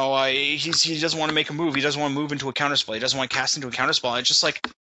he doesn't want to make a move. He doesn't want to move into a counterspell. He doesn't want to cast into a counterspell. And it's just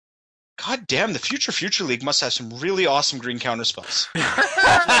God damn, the Future League must have some really awesome green counterspells.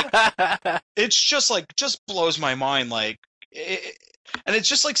 It's just blows my mind. And it's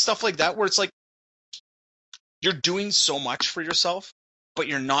just stuff like that where it's you're doing so much for yourself, but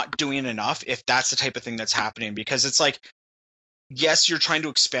you're not doing enough if that's the type of thing that's happening. Because it's yes, you're trying to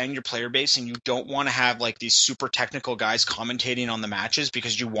expand your player base, and you don't want to have these super technical guys commentating on the matches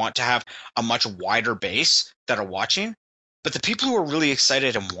because you want to have a much wider base that are watching. But the people who are really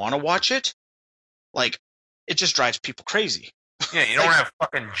excited and want to watch it, it just drives people crazy. Yeah, you don't have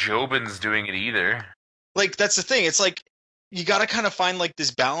fucking Jobins doing it either. That's the thing. It's you got to kind of find this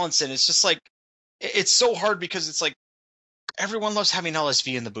balance, and it's just it's so hard because it's everyone loves having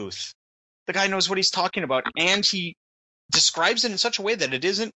LSV in the booth. The guy knows what he's talking about, and he describes it in such a way that it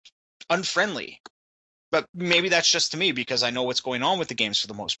isn't unfriendly. But maybe that's just to me because I know what's going on with the games for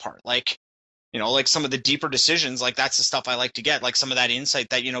the most part. Like, like some of the deeper decisions, like that's the stuff I like to get. Like some of that insight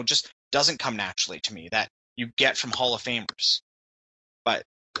that, just doesn't come naturally to me that you get from Hall of Famers. But,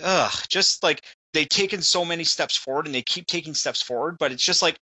 just like they've taken so many steps forward and they keep taking steps forward. But it's just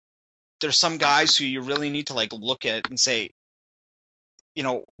like there's some guys who you really need to like look at and say,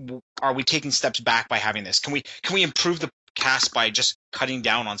 are we taking steps back by having this? Can we improve the cast by just cutting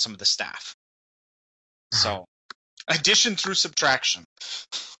down on some of the staff? So, addition through subtraction.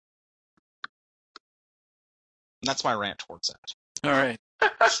 And that's my rant towards that. All right.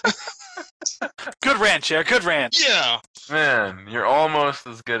 Good rant, Chair. Good rant. Yeah. Man, you're almost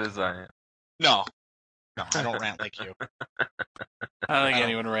as good as I am. No, I don't rant like you. I don't think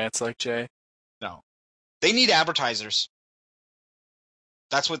anyone rants like Jay. No. They need advertisers.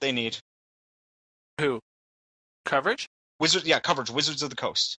 That's what they need. Who? Coverage? Coverage. Wizards of the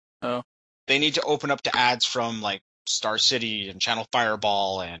Coast. Oh. They need to open up to ads from like Star City and Channel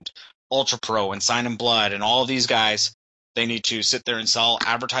Fireball and Ultra Pro and Sign in Blood and all of these guys. They need to sit there and sell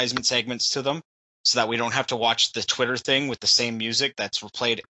advertisement segments to them so that we don't have to watch the Twitter thing with the same music that's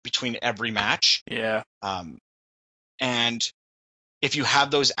replayed between every match. Yeah. And if you have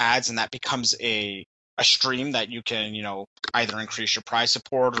those ads and that becomes a stream that you can, either increase your prize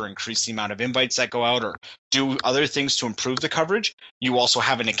support or increase the amount of invites that go out or do other things to improve the coverage, you also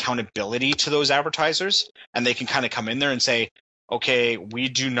have an accountability to those advertisers and they can kind of come in there and say, okay, we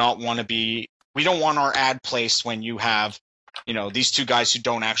don't want our ad placed when you have, these two guys who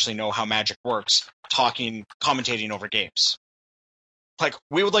don't actually know how Magic works commentating over games. Like,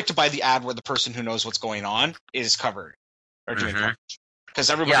 we would like to buy the ad where the person who knows what's going on is covered or doing coverage. Because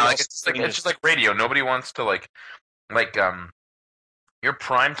everybody else it's just like radio. Nobody wants to your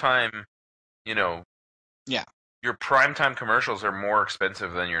primetime, Yeah. Your primetime commercials are more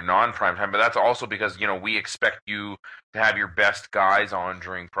expensive than your non-primetime, but that's also because, we expect you to have your best guys on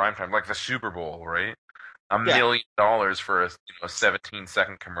during primetime, like the Super Bowl, right? $1 million for a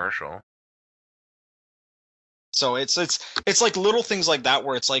 17-second commercial. So it's like little things like that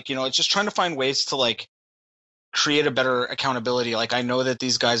where it's like, it's just trying to find ways to like create a better accountability. Like I know that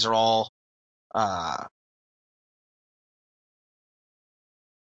these guys are all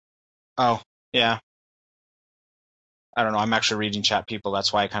oh, yeah. I don't know. I'm actually reading chat people.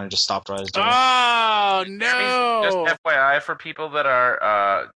 That's why I kind of just stopped what I was doing. Oh, no! Just FYI for people that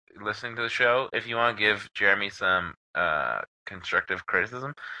are listening to the show, if you want to give Jeremy some constructive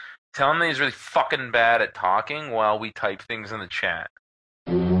criticism, tell him that he's really fucking bad at talking while we type things in the chat.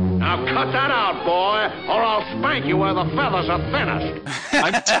 Now cut that out, boy, or I'll spank you where the feathers are thinnest.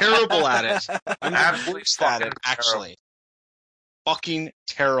 I'm terrible at it. I'm Absolutely worst at it, actually. Fucking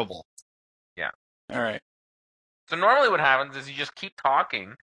terrible. Yeah. All right. So normally what happens is you just keep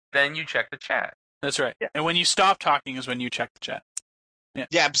talking, then you check the chat. That's right. Yeah. And when you stop talking is when you check the chat.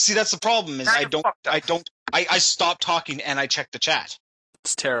 Yeah, but see, that's the problem is I stop talking and I check the chat.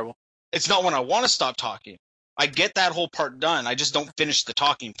 It's terrible. It's not when I want to stop talking. I get that whole part done. I just don't finish the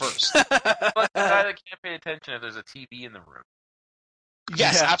talking first. Like the guy that can't pay attention if there's a TV in the room.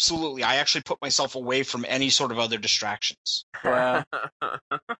 Yes, absolutely. I actually put myself away from any sort of other distractions. Wow.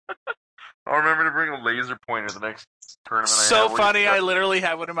 I'll remember to bring a laser pointer the next tournament. So funny. I literally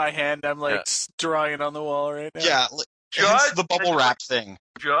have one in my hand. I'm like drawing it on the wall right now. Yeah. Judge, the bubble wrap thing.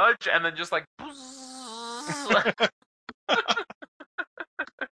 Judge, and then just like...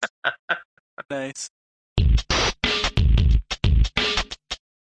 Nice.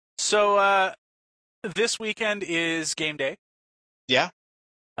 So, this weekend is game day. Yeah.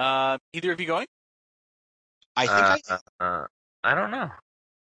 Either of you going? I think I don't know.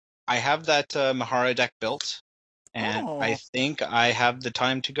 I have that Mahara deck built, and I think I have the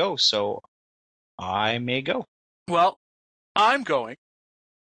time to go, so I may go. Well, I'm going.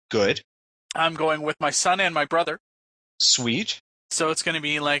 Good. I'm going with my son and my brother. Sweet. So it's going to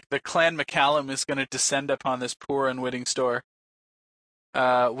be like the Clan McCallum is going to descend upon this poor unwitting store.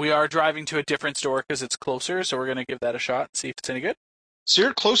 We are driving to a different store because it's closer, so we're going to give that a shot and see if it's any good. So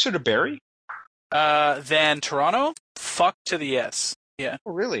you're closer to Barrie? Than Toronto? Fuck to the yes. Yeah.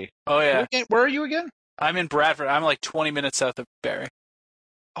 Oh, really? Oh, yeah. Where are you again? I'm in Bradford. I'm like 20 minutes south of Barrie.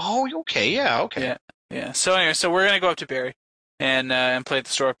 Oh, okay. Yeah, okay. Yeah. So anyway, we're going to go up to Barrie and play at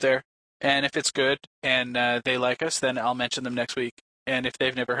the store up there. And if it's good and they like us, then I'll mention them next week. And if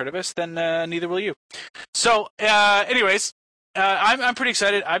they've never heard of us, then neither will you. So, anyways, I'm pretty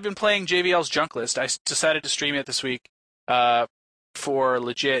excited. I've been playing JBL's Junk List. I decided to stream it this week. for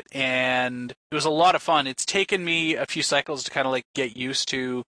legit, and it was a lot of fun. It's taken me a few cycles to kind of like get used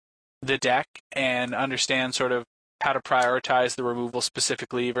to the deck and understand sort of how to prioritize the removal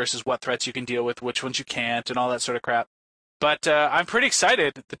specifically versus what threats you can deal with, which ones you can't, and all that sort of crap. But I'm pretty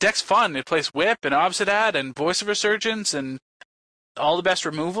excited. The deck's fun. It plays Whip and Obsidat and Voice of Resurgence and all the best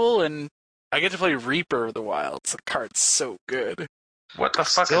removal, and I get to play Reaper of the Wilds. The card's so good. What the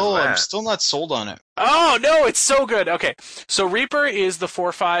fuck is I'm that? still not sold on it. Oh, no, it's so good. Okay, so Reaper is the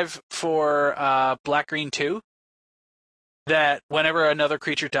 4/5 for Black-Green 2, that whenever another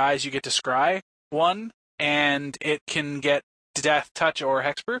creature dies, you get to scry 1, and it can get Death Touch or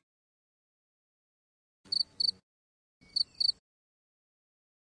Hexproof.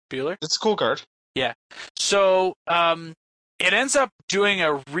 Bueller? It's a cool card. Yeah. So it ends up doing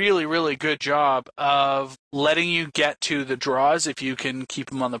a really, really good job of letting you get to the draws if you can keep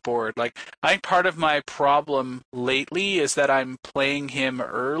them on the board. Like, I think part of my problem lately is that I'm playing him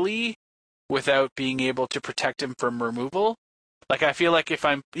early without being able to protect him from removal. Like, I feel like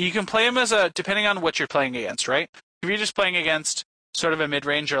you can play him as depending on what you're playing against, right? If you're just playing against sort of a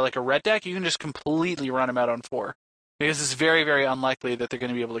mid-range or like a red deck, you can just completely run him out on 4. Because it's very, very unlikely that they're going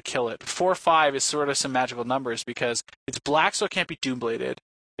to be able to kill it. 4/5 is sort of some magical numbers because it's black, so it can't be Doombladed.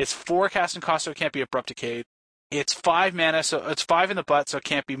 It's 4 casting cost, so it can't be Abrupt Decayed. It's 5 mana, so it's 5 in the butt, so it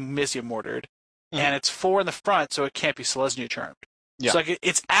can't be Mizzium Mortared. And it's 4 in the front, so it can't be Selesnya Charmed. Yeah. So like,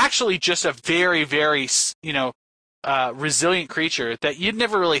 it's actually just a very, very, resilient creature that you'd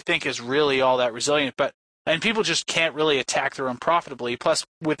never really think is really all that resilient. And people just can't really attack their own profitably. Plus,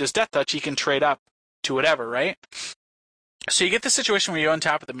 with his Death Touch, he can trade up to whatever, right? So you get this situation where you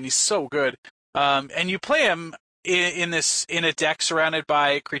untap with him, and he's so good. And you play him in a deck surrounded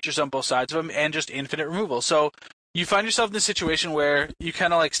by creatures on both sides of him, and just infinite removal. So you find yourself in this situation where you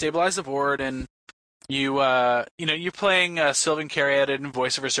kind of like stabilize the board, and you're playing Sylvan Caryatid and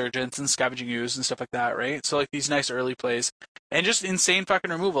Voice of Resurgence and Scavenging Ooze and stuff like that, right? So like these nice early plays, and just insane fucking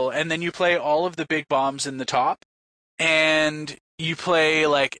removal. And then you play all of the big bombs in the top, and you play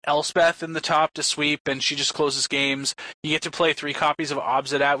like Elspeth in the top to sweep, and she just closes games. You get to play 3 copies of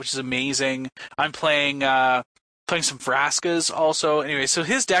Obsidat, which is amazing. I'm playing some Vraskas also. Anyway, so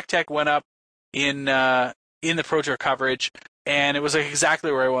his deck tech went up in the Pro Tour coverage, and it was like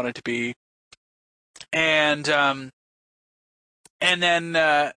exactly where I wanted to be. And then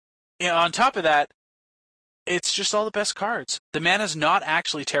on top of that, it's just all the best cards. The mana's not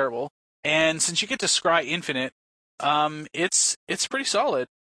actually terrible, and since you get to scry infinite, it's pretty solid.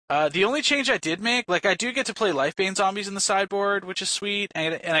 The only change I did make, like I do get to play Lifebane zombies in the sideboard, which is sweet,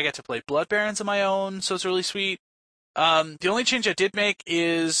 and I get to play Blood Barons on my own, so it's really sweet. The only change I did make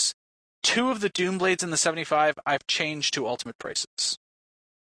is 2 of the Doomblades in the 75 I've changed to ultimate prices.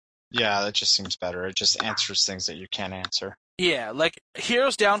 Yeah, that just seems better. It just answers things that you can't answer. Yeah, like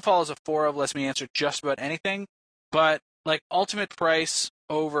Hero's Downfall is a 4 of, lets me answer just about anything, but like ultimate price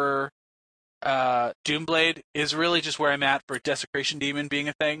over Doomblade is really just where I'm at for Desecration Demon being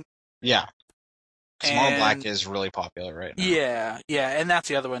a thing. Yeah. Small Black is really popular right now. Yeah, and that's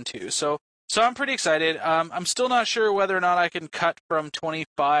the other one too. So I'm pretty excited. I'm still not sure whether or not I can cut from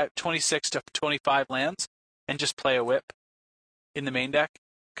 26 to 25 lands and just play a whip in the main deck,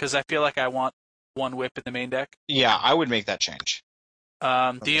 because I feel like I want 1 whip in the main deck. Yeah, I would make that change.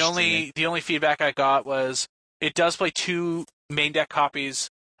 The only feedback I got was it does play 2 main deck copies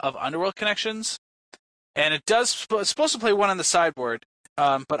of Underworld Connections, and it's supposed to play 1 on the sideboard,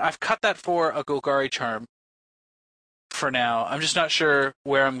 but I've cut that for a Golgari Charm for now. I'm just not sure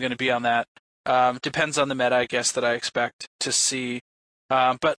where I'm going to be on that. Depends on the meta, I guess, that I expect to see.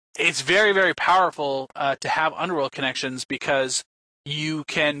 But it's very, very powerful to have Underworld Connections, because you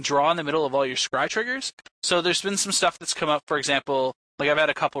can draw in the middle of all your scry triggers. So there's been some stuff that's come up, for example, like I've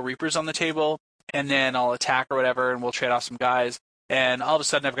had a couple Reapers on the table, and then I'll attack or whatever, and we'll trade off some guys, and all of a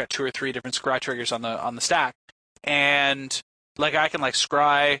sudden I've got 2 or 3 different scry triggers on the stack. And like I can like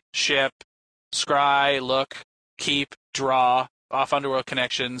scry, ship, scry, look, keep, draw off Underworld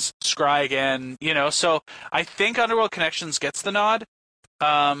Connections, scry again, so I think Underworld Connections gets the nod.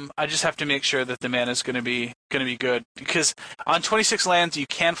 I just have to make sure that the mana is going to be good, because on 26 lands you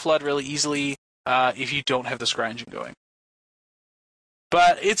can flood really easily if you don't have the scry engine going.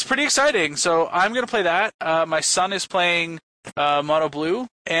 But it's pretty exciting, so I'm going to play that. My son is playing Mono Blue,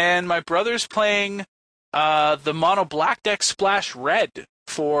 and my brother's playing the Mono Black deck Splash Red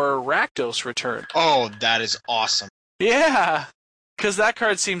for Rakdos Return. Oh, that is awesome. Yeah, because that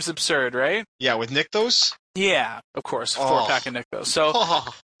card seems absurd, right? Yeah, with Nykthos? Yeah, of course, 4-pack of Nykthos.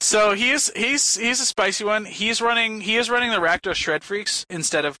 So he's a spicy one. He is running the Rakdos Shred Freaks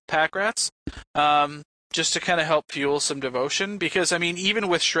instead of Pack Rats. just to kind of help fuel some devotion. Because, I mean, even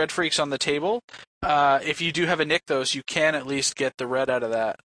with Shred Freaks on the table, if you do have a Nykthos, you can at least get the red out of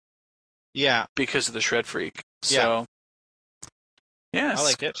that. Yeah. Because of the Shred Freak. So, yeah. I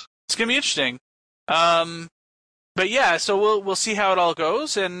like it. It's going to be interesting. But yeah, so we'll see how it all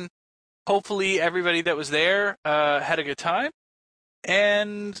goes, and hopefully everybody that was there had a good time.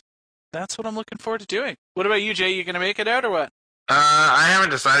 And that's what I'm looking forward to doing. What about you, Jay? You going to make it out or what? I haven't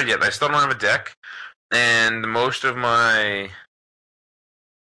decided yet. I still don't have a deck, and most of my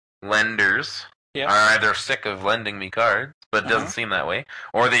lenders are either sick of lending me cards, but it doesn't seem that way,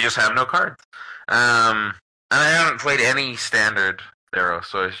 or they just have no cards. And I haven't played any standard Theros,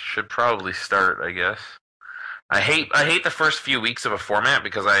 so I should probably start, I guess. I hate the first few weeks of a format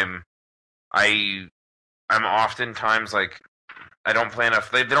because I'm oftentimes like I don't play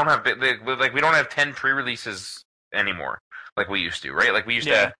enough. They don't have like we don't have 10 pre-releases anymore like we used to, right? Like we used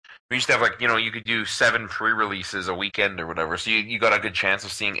to have like, you know, you could do 7 pre-releases a weekend or whatever, so you got a good chance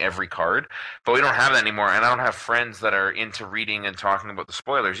of seeing every card. But we don't have that anymore, and I don't have friends that are into reading and talking about the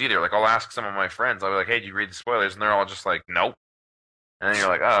spoilers either. Like I'll ask some of my friends, I'll be like, "Hey, did you read the spoilers?" And they're all just like, "Nope." And then you're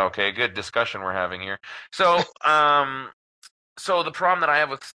like, "Oh, okay, good discussion we're having here." So, so the problem that I have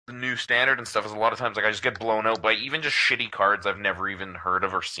with the new standard and stuff is a lot of times like I just get blown out by even just shitty cards I've never even heard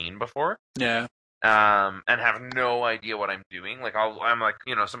of or seen before. Yeah. And have no idea what I'm doing. Like I'm like,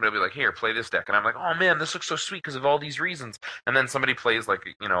 you know, somebody will be like, "Here, play this deck," and I'm like, "Oh man, this looks so sweet because of all these reasons." And then somebody plays like,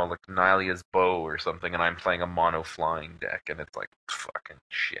 you know, like Nylia's Bow or something, and I'm playing a mono flying deck, and it's like fucking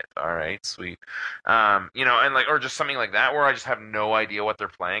shit. All right, sweet. You know, and like, or just something like that where I just have no idea what they're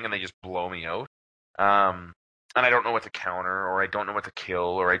playing and they just blow me out. And I don't know what to counter, or I don't know what to kill,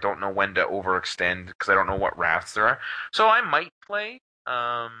 or I don't know when to overextend because I don't know what wraths there are. So I might play.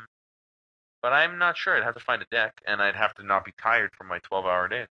 But I'm not sure. I'd have to find a deck, and I'd have to not be tired from my 12-hour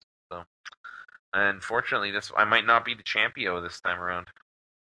day. So, unfortunately, I might not be the Champio this time around.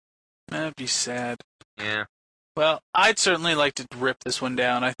 That'd be sad. Yeah. Well, I'd certainly like to rip this one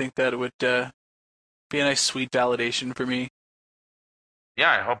down. I think that it would be a nice, sweet validation for me.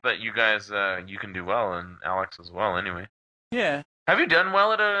 Yeah, I hope that you guys, you can do well, and Alex as well, anyway. Yeah. Have you done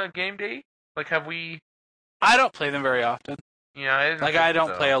well at a game day? Like, have we... I don't play them very often. Yeah, I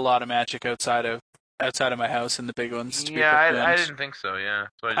don't play a lot of Magic outside of my house in the big ones. Yeah, I didn't think so. Yeah,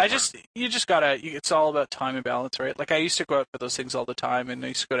 so you just gotta. It's all about time and balance, right? Like I used to go out for those things all the time, and I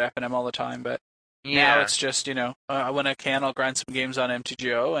used to go to FNM all the time. But now it's just when I can, I'll grind some games on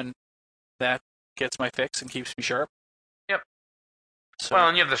MTGO, and that gets my fix and keeps me sharp. Yep. So, well,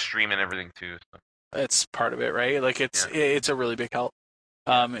 and you have the stream and everything too. So. It's part of it, right? Like it's a really big help.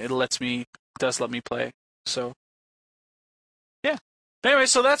 It does let me play. So. Yeah. Anyway,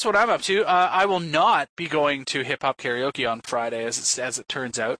 so that's what I'm up to. I will not be going to hip hop karaoke on Friday, as it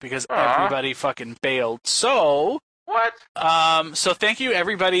turns out, because everybody fucking bailed. So what? So thank you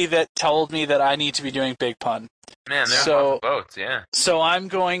everybody that told me that I need to be doing Big Pun. Man, there's lots of votes, yeah. So I'm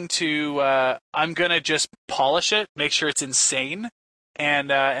gonna just polish it, make sure it's insane,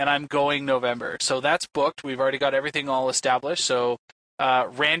 and I'm going November. So that's booked. We've already got everything all established. So.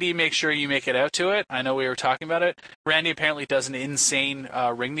 Randy, make sure you make it out to it. I know we were talking about it. Randy apparently does an insane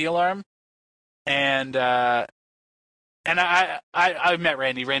ring the alarm, and I met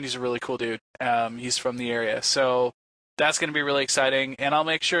Randy. Randy's a really cool dude. He's from the area, so that's going to be really exciting. And I'll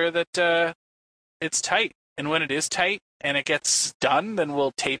make sure that it's tight. And when it is tight and it gets done, then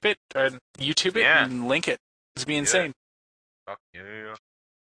we'll tape it or YouTube it and link it. It's be insane. Fuck yeah.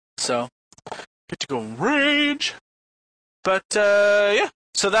 So get to go rage. But,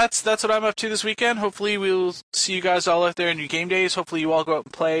 so that's what I'm up to this weekend. Hopefully we'll see you guys all out there in your game days. Hopefully you all go out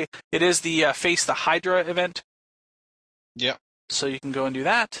and play. It is the Face the Hydra event. Yeah. So you can go and do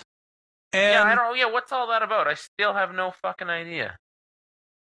that. And what's all that about? I still have no fucking idea.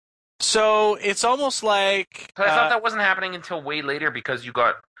 So it's almost like... I thought that wasn't happening until way later because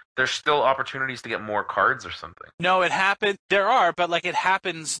there's still opportunities to get more cards or something. No, it happened. There are, but it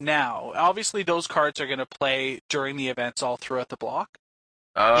happens now. Obviously, those cards are going to play during the events all throughout the block.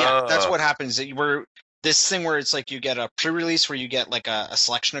 Yeah, that's what happens. This thing where it's like you get a pre-release where you get like a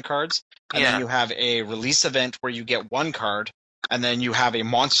selection of cards, and then you have a release event where you get one card, and then you have a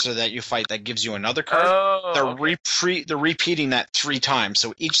monster that you fight that gives you another card. They're repeating that 3 times,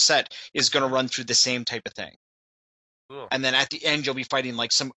 so each set is going to run through the same type of thing. Cool. And then at the end, you'll be fighting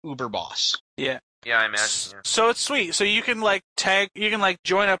like some uber boss. Yeah. Yeah, I imagine. Yeah. So it's sweet. So you can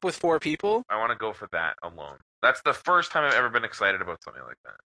join up with 4 people. I want to go for that alone. That's the first time I've ever been excited about something like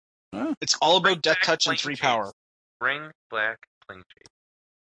that. Oh. It's all about Death Touch and 3 power. Bring black plane chase.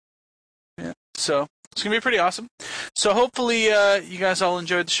 Yeah. So it's gonna be pretty awesome. So hopefully you guys all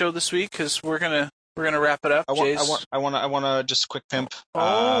enjoyed the show this week because we're gonna We're gonna wrap it up. I want to just quick pimp.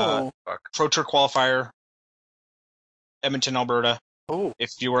 Oh. Pro Tour qualifier, Edmonton, Alberta. Oh.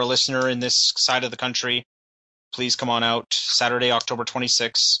 If you are a listener in this side of the country, please come on out. Saturday, October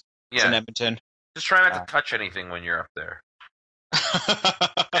 26th. It's in Edmonton. Just try not to touch anything when you're up there.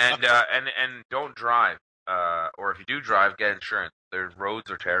 and don't drive. Or if you do drive, get insurance. Their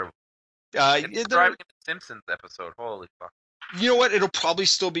roads are terrible. Driving in the Simpsons episode. Holy fuck. You know what? It'll probably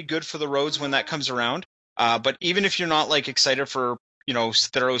still be good for the roads when that comes around. But even if you're not like excited for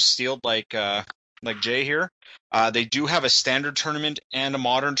Theros Sealed like Jay here, they do have a standard tournament and a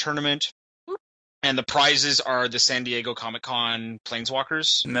modern tournament, and the prizes are the San Diego Comic-Con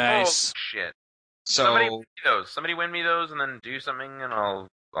Planeswalkers. Nice. Oh, shit. So somebody win me those and then do something, and I'll.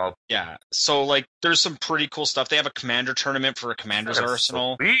 Yeah. So like, there's some pretty cool stuff. They have a Commander tournament for a Commander's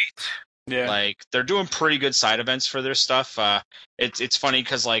Arsenal. Sweet. Yeah. Like, they're doing pretty good side events for their stuff. It's funny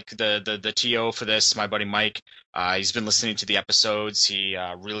because like the TO for this, my buddy Mike, he's been listening to the episodes. He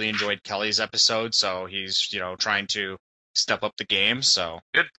really enjoyed Kelly's episode, so he's trying to step up the game. So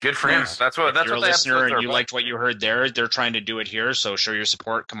good for him. That's what you're a listener and you about. liked what you heard there. They're trying to do it here, so show your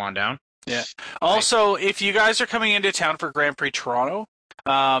support. Come on down. Yeah. Also, if you guys are coming into town for Grand Prix Toronto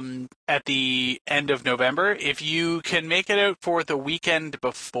at the end of November, if you can make it out for the weekend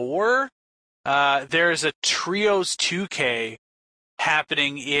before, there's a Trios 2K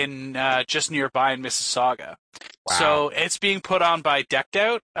happening in just nearby in Mississauga. Wow. So it's being put on by Decked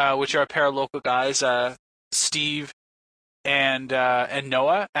Out, which are a pair of local guys, Steve and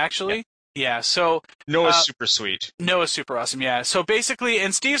Noah, actually. Yeah, so Noah's super sweet. Noah's super awesome, yeah. So basically,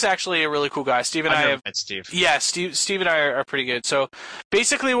 and Steve's actually a really cool guy. Steve and I've I never have met Steve. Yeah, Steve and I are pretty good. So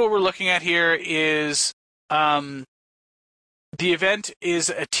basically what we're looking at here is the event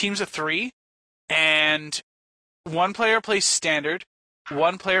is teams of 3, and one player plays standard,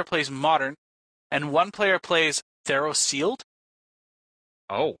 one player plays modern, and one player plays Theros Sealed.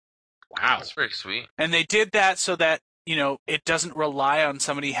 Oh, wow. That's pretty sweet. And they did that so that it doesn't rely on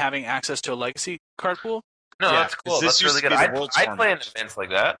somebody having access to a legacy card pool. No, that's cool. That's really good. I'd play in events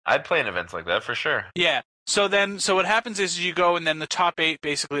like that. I'd play in events like that for sure. Yeah. So what happens is you go, and then the top 8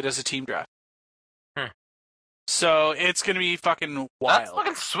 basically does a team draft. So it's going to be fucking wild. That's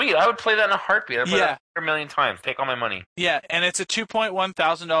fucking sweet. I would play that in a heartbeat. I'd play that 1,000,000 times. Take all my money. Yeah, and it's a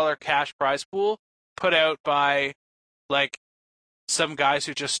 $2,100 cash prize pool put out by, like, some guys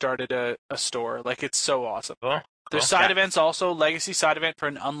who just started a store. Like, it's so awesome. Cool. There's side events also, legacy side event for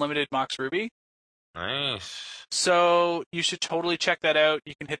an unlimited Mox Ruby. Nice. So you should totally check that out.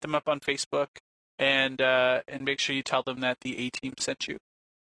 You can hit them up on Facebook and make sure you tell them that the A-Team sent you.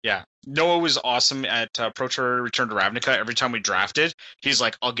 Yeah. Noah was awesome at Pro Tour Return to Ravnica. Every time we drafted, he's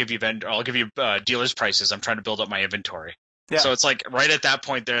like, I'll give you dealer's prices. I'm trying to build up my inventory. Yeah. So it's like right at that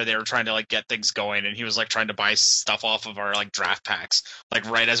point there, they were trying to like get things going, and he was like trying to buy stuff off of our like draft packs, like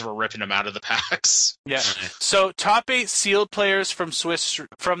right as we're ripping them out of the packs. Yeah. So top 8 sealed players from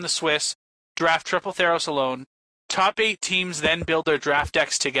the Swiss draft triple Theros alone. Top 8 teams then build their draft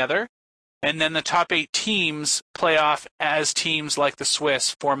decks together, and then the top 8 teams play off as teams like the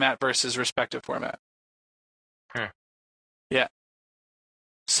Swiss format versus respective format. Yeah.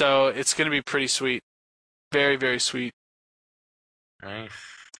 So it's going to be pretty sweet. Very, very sweet. Nice.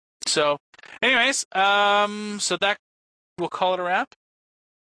 So, anyways, so that we'll call it a wrap.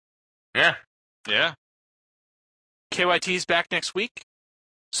 Yeah. Yeah. KYT's back next week,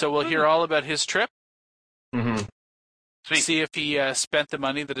 so we'll hear all about his trip. Mm-hmm. Sweet. See if he spent the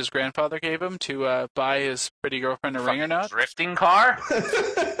money that his grandfather gave him to buy his pretty girlfriend a ring or not. Drifting car?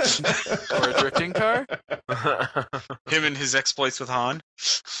 Or a drifting car? Him and his exploits with Han.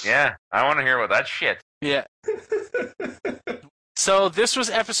 Yeah, I want to hear about that shit. Yeah. So this was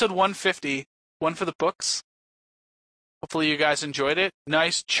episode 150, one for the books. Hopefully you guys enjoyed it.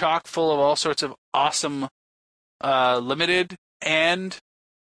 Nice, chock full of all sorts of awesome limited and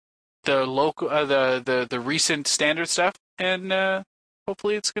the local, the recent standard stuff, and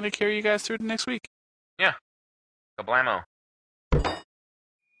hopefully it's going to carry you guys through to next week. Yeah. Kablamo.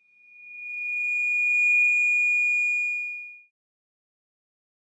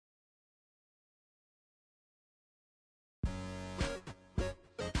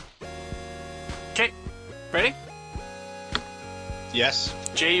 Okay, ready? Yes.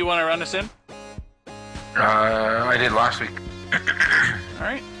 Jay, you want to run us in? I did last week. All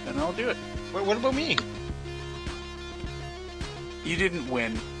right, then I'll do it. Wait, what about me? You didn't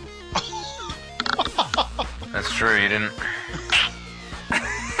win. That's true, you didn't.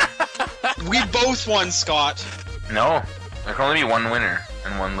 We both won, Scott. No, there can only be one winner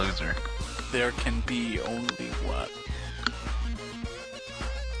and one loser. There can be only one.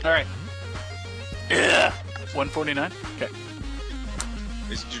 All right. Yeah. 149. Okay.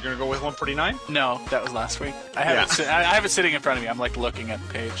 You're gonna go with 149? No, that was last week. I have it sitting in front of me. I'm like looking at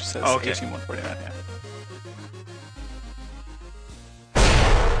the page. It says 18149. Yeah.